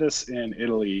had this in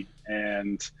Italy,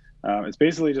 and it's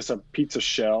basically just a pizza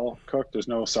shell cooked. There's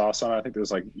no sauce on it. I think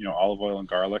there's olive oil and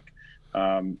garlic.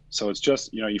 So it's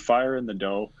just you fire in the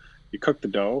dough, you cook the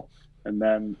dough, and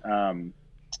then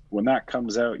when that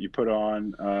comes out, you put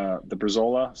on the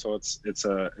bresaola. So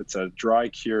it's a dry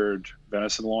cured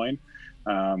venison loin.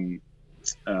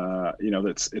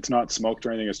 It's not smoked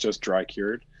or anything. It's just dry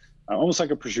cured, almost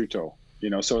like a prosciutto.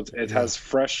 So it has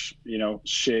fresh,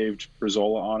 shaved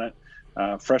bresaola on it,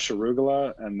 fresh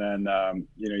arugula, and then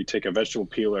you take a vegetable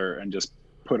peeler and just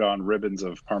put on ribbons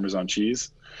of Parmesan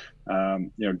cheese.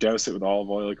 Douse it with olive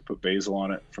oil. You can put basil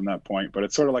on it from that point, but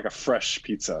it's sort of like a fresh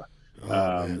pizza.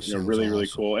 Really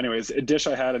cool. Anyways, a dish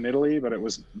I had in Italy, but it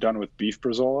was done with beef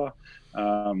bresaola.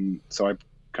 So I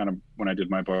kind of, when I did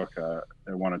my book,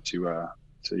 I wanted to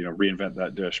reinvent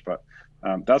that dish. But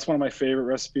that's one of my favorite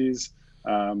recipes.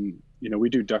 We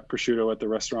do duck prosciutto at the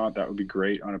restaurant. That would be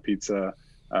great on a pizza.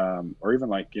 Or even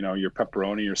your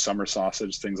pepperoni or summer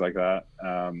sausage, things like that.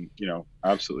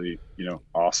 Absolutely,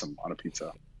 awesome on a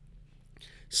pizza.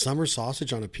 Summer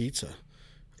sausage on a pizza.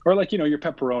 Or your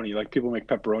pepperoni, like people make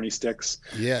pepperoni sticks.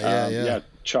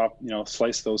 Chop,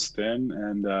 slice those thin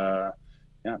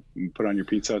and put on your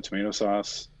pizza, tomato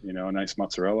sauce, a nice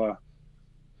mozzarella,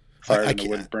 fire in the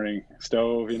wood burning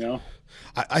stove,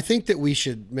 I think that we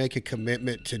should make a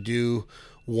commitment to do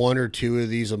one or two of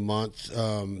these a month.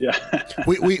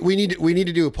 We need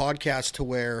to do a podcast to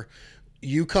where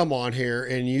you come on here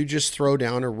and you just throw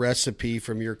down a recipe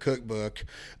from your cookbook.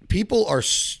 People are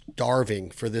starving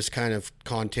for this kind of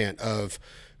content of,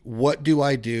 what do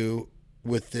I do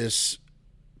with this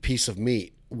piece of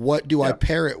meat? What do I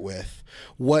pair it with?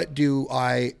 What do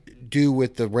I do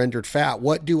with the rendered fat?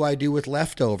 What do I do with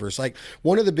leftovers? Like,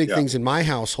 one of the big things in my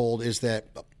household is that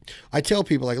I tell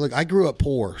people, look, I grew up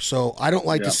poor, so I don't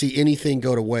like to see anything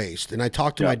go to waste. And I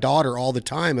talk to my daughter all the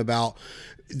time about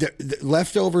the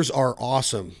leftovers are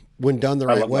awesome when done the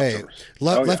right way.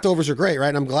 Leftovers are great, right?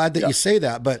 And I'm glad that you say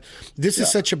that. But this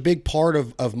is such a big part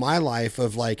of my life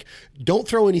of don't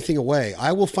throw anything away.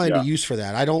 I will find a use for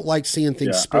that. I don't like seeing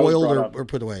things spoiled or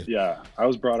put away. Yeah, I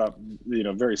was brought up,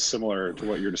 very similar to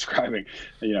what you're describing.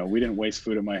 We didn't waste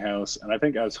food in my house. And I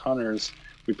think as hunters,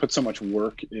 we put so much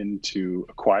work into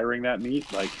acquiring that meat.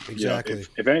 Exactly.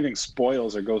 If anything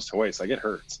spoils or goes to waste, it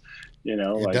hurts.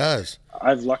 It does.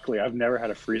 I've never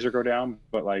had a freezer go down,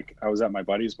 but I was at my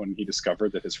buddy's when he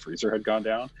discovered that his freezer had gone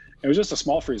down. It was just a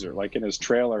small freezer, in his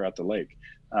trailer at the lake.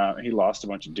 And he lost a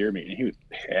bunch of deer meat, and he was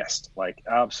pissed,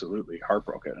 absolutely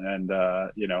heartbroken. And,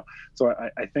 so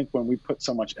I think when we put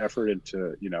so much effort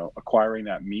into, acquiring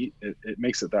that meat, it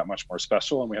makes it that much more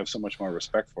special, and we have so much more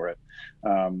respect for it.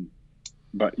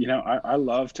 But I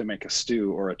love to make a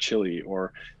stew or a chili,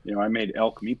 or I made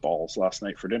elk meatballs last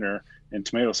night for dinner in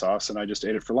tomato sauce, and I just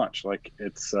ate it for lunch. Like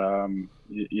it's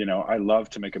I love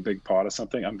to make a big pot of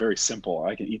something. I'm very simple.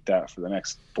 I can eat that for the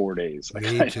next 4 days. Like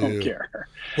Me I don't too. care.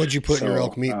 What'd you put in your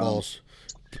elk So meatballs?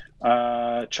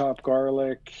 chopped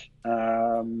garlic,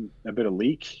 a bit of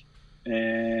leek,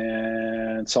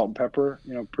 and salt and pepper.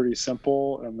 Pretty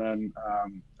simple. And then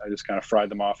I just kind of fried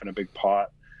them off in a big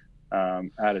pot.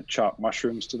 Added chopped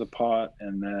mushrooms to the pot,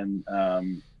 and then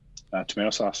tomato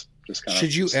sauce. Just kind of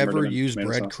Should you simmered ever them in use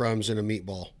tomato sauce. breadcrumbs in a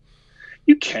meatball?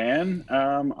 You can.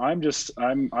 I'm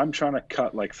trying to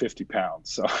cut like 50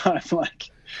 pounds, so I'm like,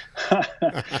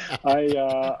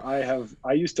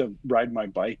 I used to ride my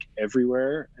bike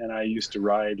everywhere, and I used to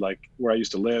ride, like, where I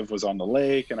used to live was on the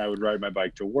lake, and I would ride my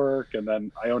bike to work, and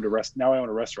then now I own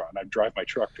a restaurant, and I drive my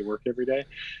truck to work every day.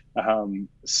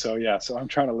 So yeah, so I'm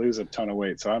trying to lose a ton of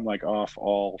weight, so I'm like off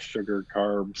all sugar,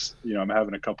 carbs. I'm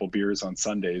having a couple beers on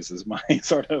Sundays is my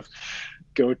sort of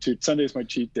go-to. Sunday's my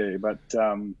cheat day, but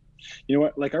you know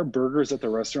what? Like our burgers at the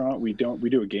restaurant, we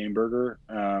do a game burger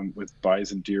with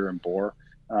bison, deer, and boar.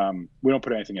 We don't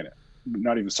put anything in it,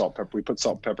 not even salt, pepper. We put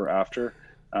salt, and pepper after,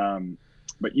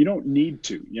 but you don't need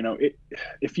to.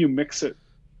 If you mix it,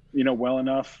 well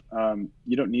enough,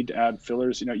 you don't need to add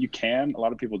fillers. You can. A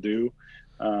lot of people do.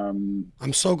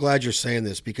 I'm so glad you're saying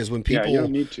this, because when Yeah, you don't people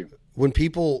need to. when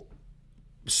people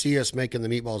see us making the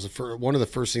meatballs, one of the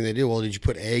first thing they do, well, did you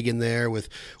put egg in there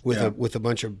Yeah. with a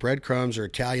bunch of breadcrumbs or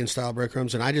Italian style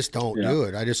breadcrumbs? And I just don't Yeah. do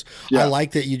it. I Yeah.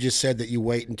 like that you just said that you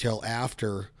wait until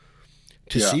after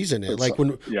to Yeah. season it. It's, Like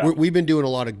when yeah. we've been doing a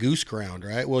lot of goose ground,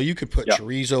 right? Well, you could put Yeah.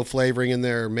 chorizo flavoring in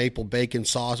there, maple bacon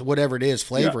sauce, whatever it is,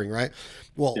 flavoring, right?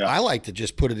 Well, Yeah. I like to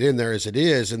just put it in there as it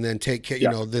is, and then take care,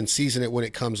 Yeah. then season it when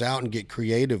it comes out and get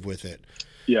creative with it.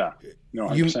 Yeah.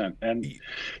 No, You 100%. And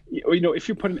if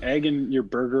you put an egg in your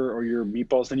burger or your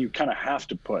meatballs, then you kind of have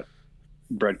to put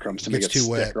breadcrumbs to make Gets it too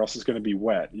stick, wet. or else it's going to be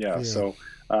wet. Yeah. Yeah. So,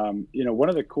 one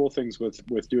of the cool things with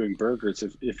doing burgers,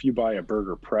 if you buy a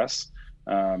burger press,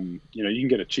 you can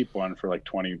get a cheap one for like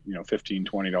 20, $15,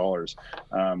 $20.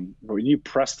 But when you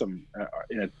press them,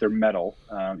 they're metal.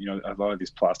 A lot of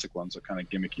these plastic ones are kind of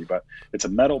gimmicky, but it's a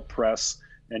metal press.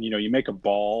 And you make a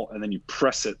ball, and then you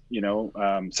press it.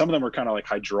 Some of them are kind of like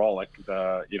hydraulic,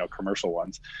 the commercial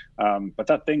ones, but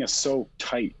that thing is so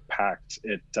tight packed,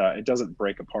 it doesn't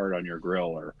break apart on your grill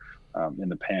or in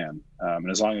the pan.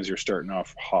 And as long as you're starting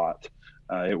off hot,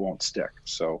 it won't stick.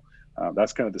 So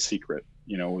that's kind of the secret,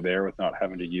 there, with not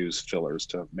having to use fillers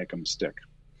to make them stick.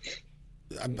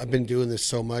 I've been doing this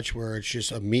so much where it's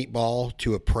just a meatball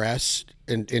to a press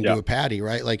and into Yeah. a patty,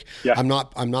 right? Like Yeah. I'm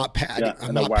not patty, Yeah, I'm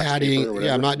and the not wax paper or pattying. Yeah,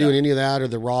 whatever. I'm not doing Yeah. any of that or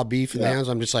the raw beef in the Yeah. hands.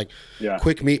 I'm just like Yeah.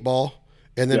 quick meatball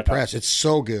and then Yeah. press. It's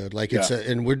so good. Like Yeah.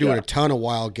 and we're doing Yeah. a ton of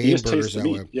wild You game just burgers taste the that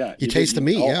meat. way. Yeah. You taste the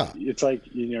meat. Yeah. It's like,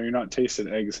 you're not tasting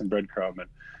eggs and breadcrumb and,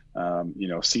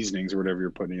 seasonings or whatever you're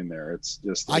putting in there. It's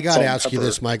just, I it's got salt to and ask you pepper.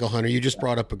 this, Michael Hunter. You just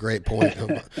brought up a great point.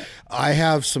 I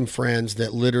have some friends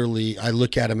that literally, I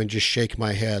look at them and just shake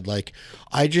my head. Like,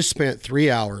 I just spent 3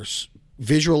 hours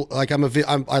visual. Like, I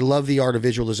love the art of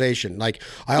visualization. Like,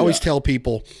 I always Yeah. tell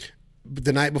people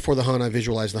the night before the hunt, I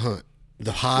visualize the hunt.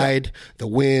 The hide, the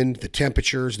wind, the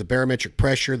temperatures, the barometric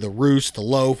pressure, the roost, the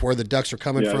loaf, where the ducks are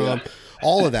coming Yeah, from, yeah.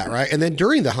 all of that, right? And then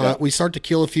during the hunt, Yeah. we start to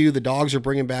kill a few. The dogs are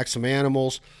bringing back some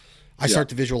animals. I start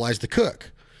to visualize the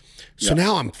cook. So Yeah.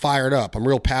 now I'm fired up. I'm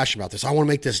real passionate about this. I want to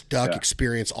make this duck Yeah.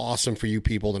 experience awesome for you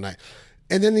people tonight.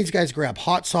 And then these guys grab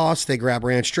hot sauce, they grab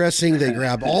ranch dressing, they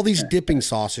grab all these dipping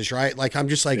sauces, right? Like I'm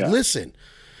just like, Yeah. listen.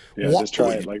 Yeah, just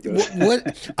try it like this.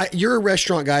 You're a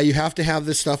restaurant guy. You have to have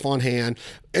this stuff on hand.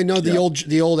 And no, the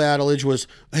Yeah. old adage was,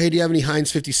 "Hey, do you have any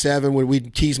Heinz 57?" When we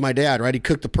tease my dad, right? He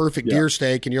cooked the perfect deer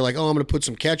steak, and you're like, "Oh, I'm going to put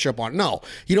some ketchup on." No,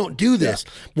 you don't do this.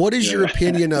 What is your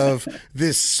opinion of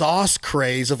this sauce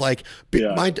craze? Of like,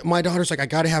 Yeah. my daughter's like, "I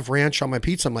got to have ranch on my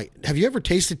pizza." I'm like, "Have you ever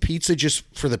tasted pizza just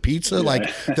for the pizza? Like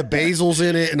the basil's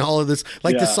in it and all of this.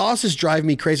 Like the sauces drive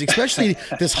me crazy, especially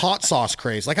this hot sauce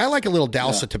craze. Like I like a little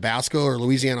douse of Tabasco or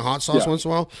Louisiana hot sauce once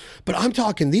in a while, but I'm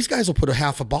talking these guys will put a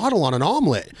half a bottle on an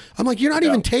omelet. I'm like, you're not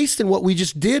even tasting what we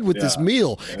just did with this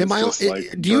meal. It's just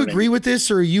like Do you burning. agree with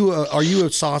this, or are you a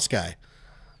sauce guy?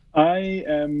 I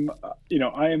am,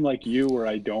 I am like you, where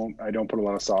I don't put a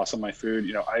lot of sauce on my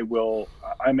food.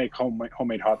 I make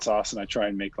homemade hot sauce, and I try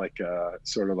and make like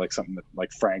sort of like something that,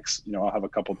 like Frank's. I'll have a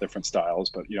couple different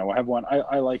styles, but I have one.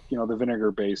 I like the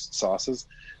vinegar based sauces.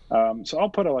 So I'll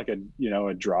put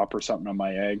a drop or something on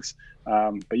my eggs.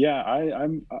 But yeah,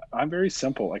 I'm very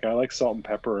simple. Like I like salt and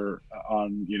pepper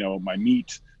on my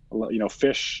meat.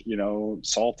 Fish,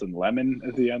 salt and lemon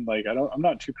at the end. Like I'm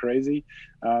not too crazy.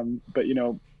 But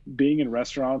being in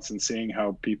restaurants and seeing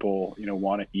how people,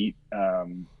 want to eat, I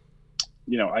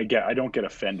don't get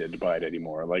offended by it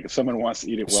anymore. Like if someone wants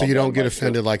to eat it well, so you don't get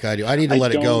offended like I do. I need to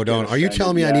let it go. Are you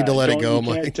telling me I need to let it go?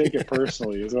 You can't take it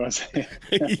personally is what I'm saying.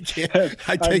 You can't.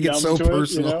 I take it so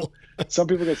personal. Some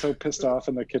people get so pissed off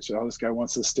in the kitchen. Oh, this guy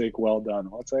wants the steak well done.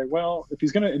 Well, it's like, well, if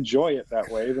he's going to enjoy it that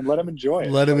way, then let him enjoy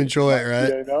it. Let him enjoy it,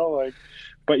 right?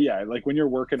 But yeah, like when you're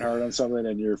working hard on something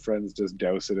and your friends just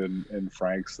douse it in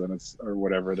Frank's, then it's, or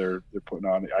whatever they're putting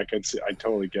on. I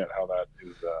totally get how that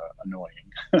is annoying.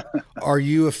 Are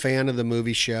you a fan of the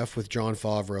movie Chef with Jon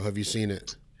Favreau? Have you seen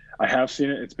it? I have seen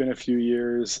it. It's been a few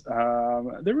years.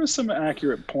 There was some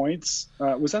accurate points.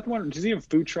 Was that the one? Does he have a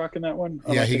food truck in that one?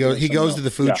 Yeah, he goes to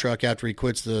the food truck after he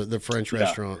quits the French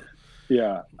restaurant.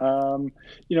 Yeah. They're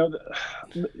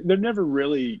never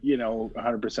really,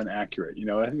 100% accurate.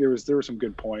 I think there were some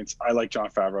good points. I like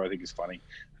Jon Favreau. I think he's funny.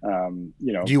 Do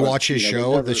you watch his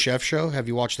show, the Chef Show? Have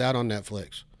you watched that on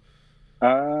Netflix?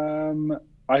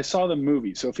 I saw the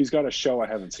movie, so if he's got a show, I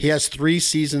haven't seen. He has 3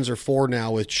 seasons or 4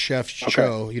 now with Chef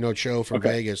Cho, Cho from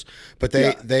Vegas. But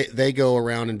they go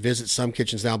around and visit some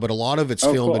kitchens now. But a lot of it's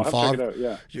filmed in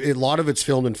A lot of it's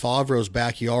filmed in Favreau's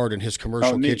backyard in his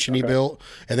commercial kitchen he built,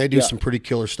 and they do some pretty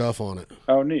killer stuff on it.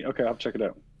 Oh, neat. Okay, I'll check it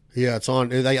out. Yeah, it's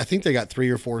on. I think they got 3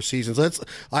 or 4 seasons.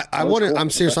 I'm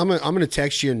serious. I'm gonna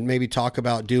text you and maybe talk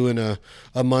about doing a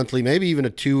monthly, maybe even a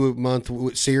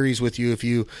 2-month series with you if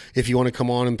you want to come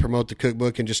on and promote the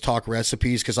cookbook and just talk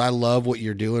recipes, because I love what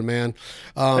you're doing, man.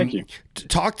 Thank you.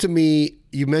 Talk to me.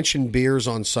 You mentioned beers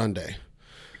on Sunday.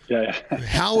 Yeah.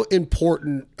 How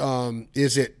important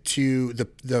is it to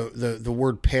the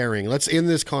word pairing? Let's end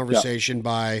this conversation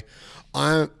by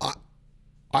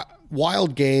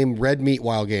wild game, red meat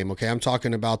wild game. Okay, I'm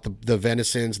talking about the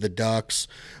venisons, the ducks.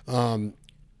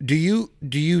 Do you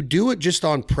do it just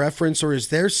on preference, or is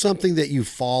there something that you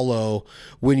follow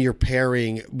when you're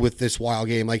pairing with this wild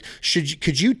game? Like,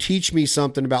 could you teach me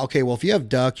something about, okay, well, if you have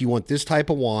duck, you want this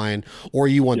type of wine, or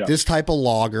you want this type of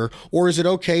lager, or is it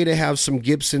okay to have some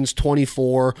Gibson's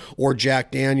 24 or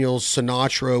Jack Daniel's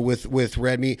Sinatra with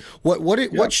red meat?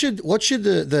 What should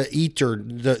the eater,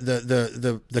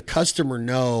 the customer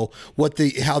know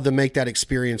how to make that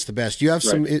experience the best? Do you have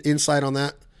some insight on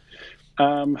that?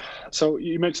 So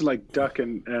you mentioned like duck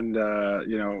and I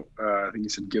think you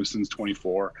said Gibson's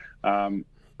 24.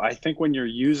 I think when you're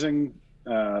using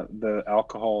the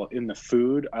alcohol in the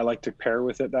food, I like to pair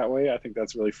with it that way. I think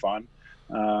that's really fun.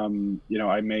 I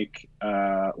make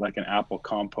like an apple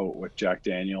compote with Jack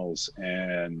Daniel's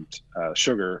and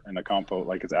sugar in the compote,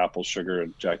 like it's apple, sugar,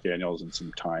 and Jack Daniel's and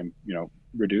some thyme,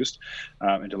 reduced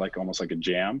into like almost like a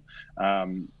jam.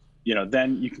 Then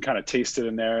you can kind of taste it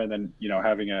in there, and then,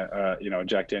 having a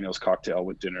Jack Daniel's cocktail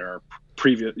with dinner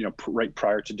right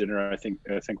prior to dinner, I think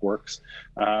works.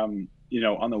 On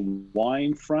the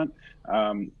wine front,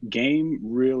 game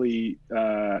really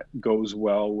goes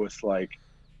well with like,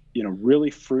 really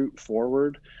fruit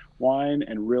forward wine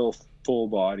and real full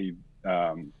body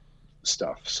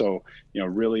stuff. So,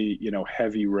 really,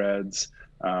 heavy reds,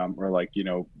 or like,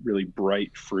 really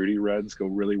bright fruity reds go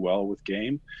really well with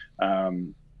game.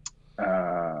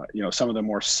 Some of the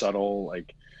more subtle,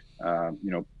 like,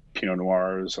 Pinot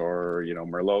Noirs or,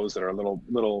 Merlots that are a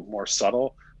little more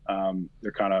subtle.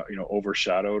 They're kind of,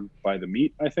 overshadowed by the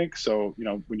meat, I think. So,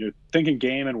 when you're thinking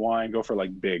game and wine, go for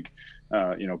like big,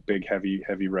 big,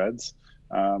 heavy reds.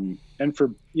 And for,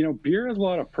 beer has a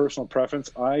lot of personal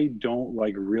preference. I don't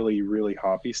like really, really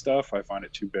hoppy stuff. I find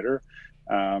it too bitter.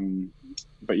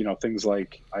 But, things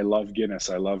like, I love Guinness.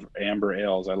 I love amber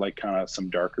ales. I like kind of some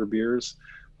darker beers.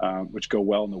 Which go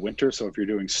well in the winter. So if you're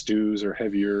doing stews or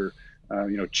heavier,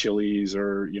 chilies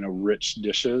or, rich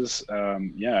dishes,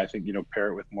 I think, pair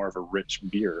it with more of a rich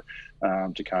beer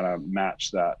to kind of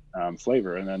match that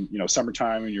flavor. And then,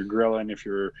 summertime when you're grilling, if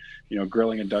you're,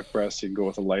 grilling a duck breast, you can go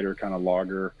with a lighter kind of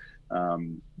lager.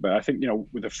 But I think,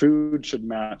 with the food should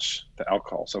match the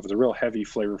alcohol. So if it's a real heavy,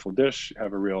 flavorful dish,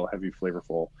 have a real heavy,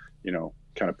 flavorful,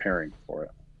 kind of pairing for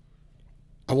it.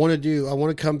 I want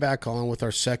to come back on with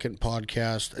our second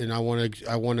podcast, and I want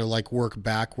to like work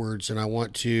backwards, and I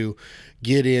want to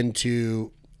get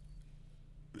into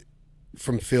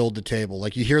from field to table.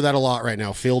 Like you hear that a lot right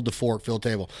now, field to fork, field to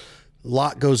table. A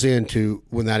lot goes into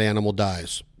when that animal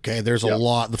dies. Okay. There's a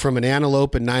lot, from an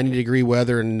antelope in 90-degree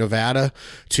weather in Nevada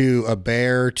to a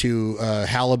bear to a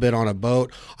halibut on a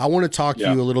boat. I want to talk to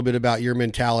you a little bit about your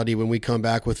mentality when we come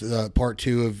back with part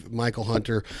 2 of Michael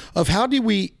Hunter, of how do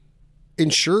we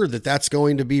ensure that that's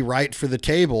going to be right for the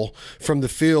table from the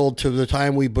field to the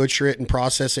time we butcher it and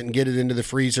process it and get it into the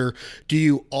freezer? Do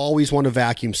you always want to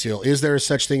vacuum seal? Is there a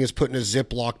such thing as putting a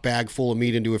Ziploc bag full of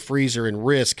meat into a freezer and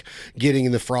risk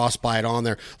getting the frostbite on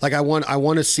there? Like I want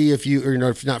to see if you, or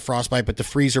if not frostbite, but the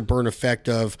freezer burn effect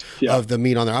of the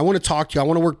meat on there. I want to talk to you. I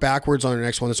want to work backwards on the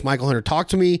next one. It's Michael Hunter. Talk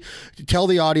to me. Tell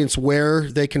the audience where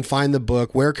they can find the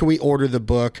book. Where can we order the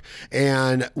book?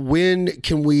 And when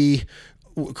can we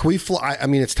fly? I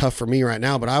mean, it's tough for me right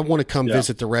now, but I want to come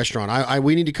visit the restaurant.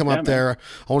 We need to come up there.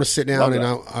 I want to sit down, and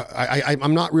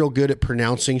I'm not real good at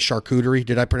pronouncing charcuterie.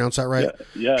 Did I pronounce that right?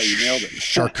 Yeah, you nailed it.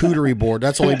 Charcuterie board.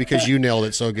 That's only because you nailed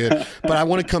it so good. But I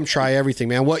want to come try everything,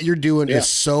 man. What you're doing is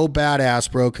so badass,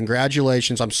 bro.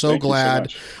 Congratulations. I'm so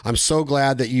glad. I'm so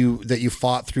glad that you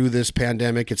fought through this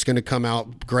pandemic. It's going to come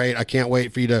out great. I can't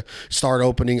wait for you to start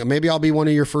opening. Maybe I'll be one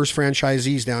of your first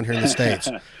franchisees down here in the States.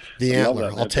 The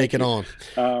Antler. I'll take it on.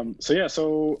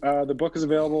 So the book is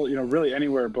available, really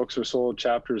anywhere books are sold.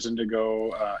 Chapters,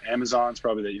 Indigo, Amazon's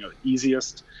probably the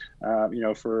easiest,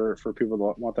 for people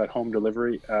that want that home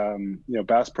delivery.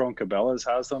 Bass Pro and Cabela's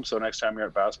has them. So next time you're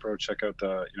at Bass Pro, check out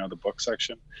the book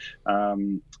section.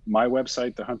 My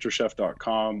website,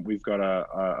 thehunterchef.com. We've got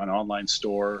an online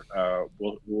store.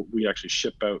 We actually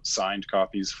ship out signed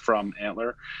copies from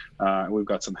Antler. We've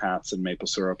got some hats and maple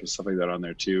syrup and stuff like that on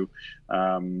there too.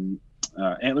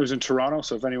 Antler's in Toronto,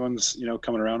 so if anyone's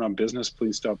coming around on business,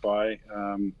 please stop by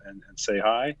and say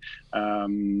hi.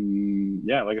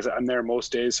 Like I said, I'm there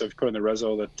most days, so if you put in the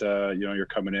reso that you're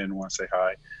coming in and want to say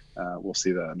hi, we'll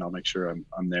see that, and I'll make sure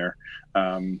I'm there.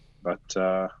 I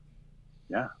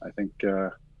think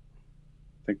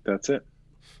that's it.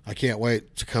 I can't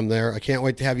wait to come there. I can't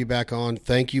wait to have you back on.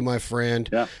 Thank you, my friend.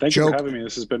 Yeah, thank you for having me.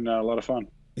 This has been a lot of fun.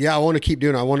 Yeah, I want to keep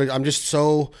doing it. I'm just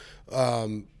so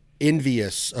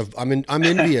envious of. I'm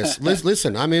envious.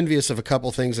 Listen, I'm envious of a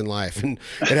couple things in life, and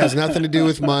it has nothing to do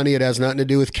with money. It has nothing to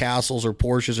do with castles or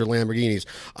Porsches or Lamborghinis.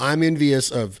 I'm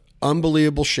envious of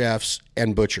unbelievable chefs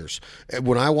and butchers.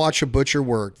 When I watch a butcher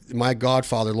work, my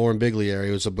godfather, Lauren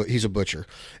Biglieri, he's a butcher.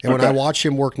 And when I watch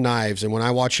him work knives, and when I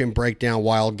watch him break down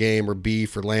wild game or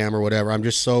beef or lamb or whatever, I'm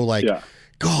just so like,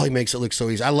 God, he makes it look so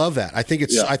easy. I love that. I think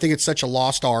it's such a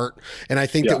lost art, and I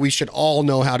think that we should all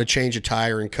know how to change a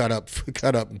tire and cut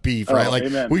up beef, right? Like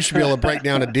amen. We should be able to break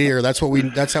down a deer. That's how we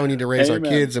need to raise our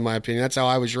kids, in my opinion. That's how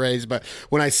I was raised. But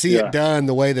when I see it done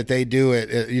the way that they do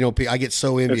it, I get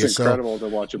so envious. It's incredible to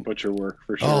watch a butcher work,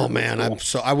 for sure. Oh man,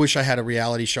 cool. I wish I had a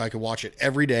reality show. I could watch it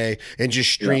every day and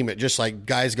just stream it, just like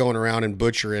guys going around and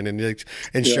butchering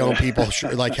and showing people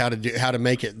like how to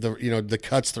make it the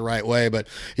cuts the right way. But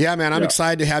yeah, man, I'm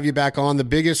excited to have you back on. The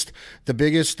biggest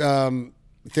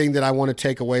thing that I want to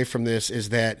take away from this is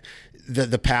that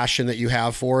the passion that you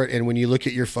have for it. And when you look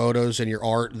at your photos and your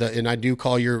art, and I do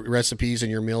call your recipes and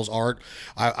your meals art,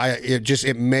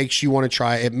 it makes you want to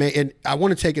try it. And I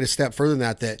want to take it a step further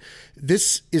than that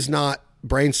this is not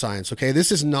brain science. Okay.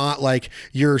 This is not like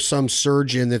you're some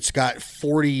surgeon that's got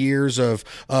 40 years of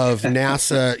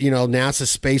NASA, NASA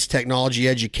space technology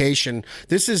education.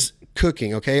 This is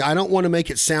cooking. Okay. I don't want to make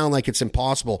it sound like it's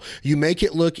impossible. You make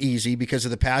it look easy because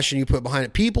of the passion you put behind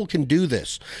it. People can do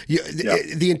this.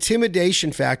 The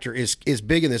intimidation factor is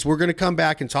big in this. We're going to come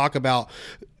back and talk about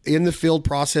in the field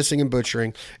processing and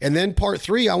butchering. And then part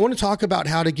 3, I want to talk about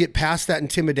how to get past that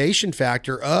intimidation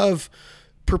factor of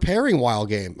preparing wild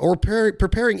game or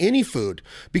preparing any food,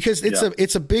 because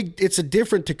it's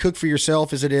different to cook for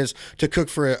yourself as it is to cook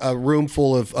for a room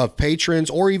full of patrons,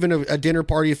 or even a dinner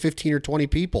party of 15 or 20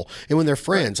 people. And when they're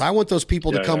friends, I want those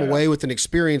people to come away with an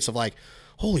experience of like,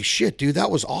 holy shit, dude,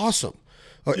 that was awesome.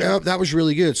 That was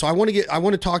really good. So I want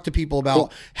to talk to people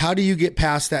about how do you get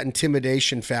past that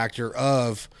intimidation factor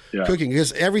of cooking,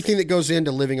 because everything that goes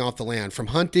into living off the land, from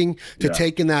hunting to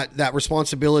taking that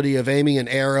responsibility of aiming an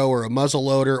arrow or a muzzle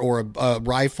loader or a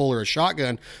rifle or a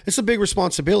shotgun, it's a big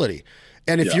responsibility.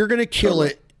 And if you're going to kill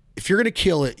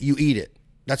it, you eat it.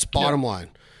 That's bottom line.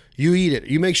 You eat it.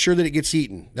 You make sure that it gets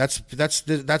eaten. That's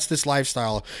this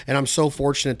lifestyle, and I'm so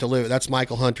fortunate to live it. That's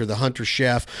Michael Hunter, the Hunter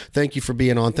Chef. Thank you for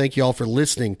being on. Thank you all for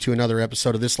listening to another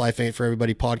episode of This Life Ain't For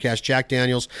Everybody podcast. Jack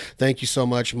Daniels, thank you so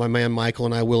much. My man Michael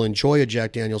and I will enjoy a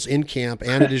Jack Daniels in camp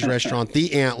and at his restaurant,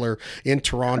 The Antler, in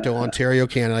Toronto, Ontario,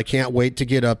 Canada. I can't wait to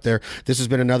get up there. This has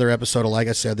been another episode of, like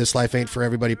I said, This Life Ain't For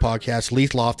Everybody podcast.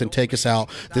 Leith Lofton, take us out.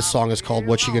 This song is called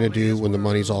What You Gonna Do When the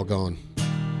Money's All Gone.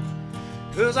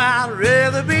 'Cause I'd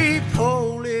rather be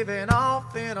poor living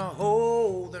off in a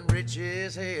hole than rich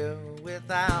as hell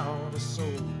without a soul.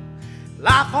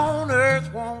 Life on earth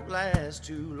won't last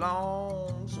too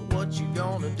long, so what you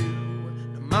gonna do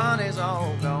when the money's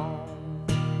all gone?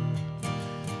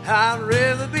 I'd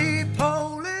rather be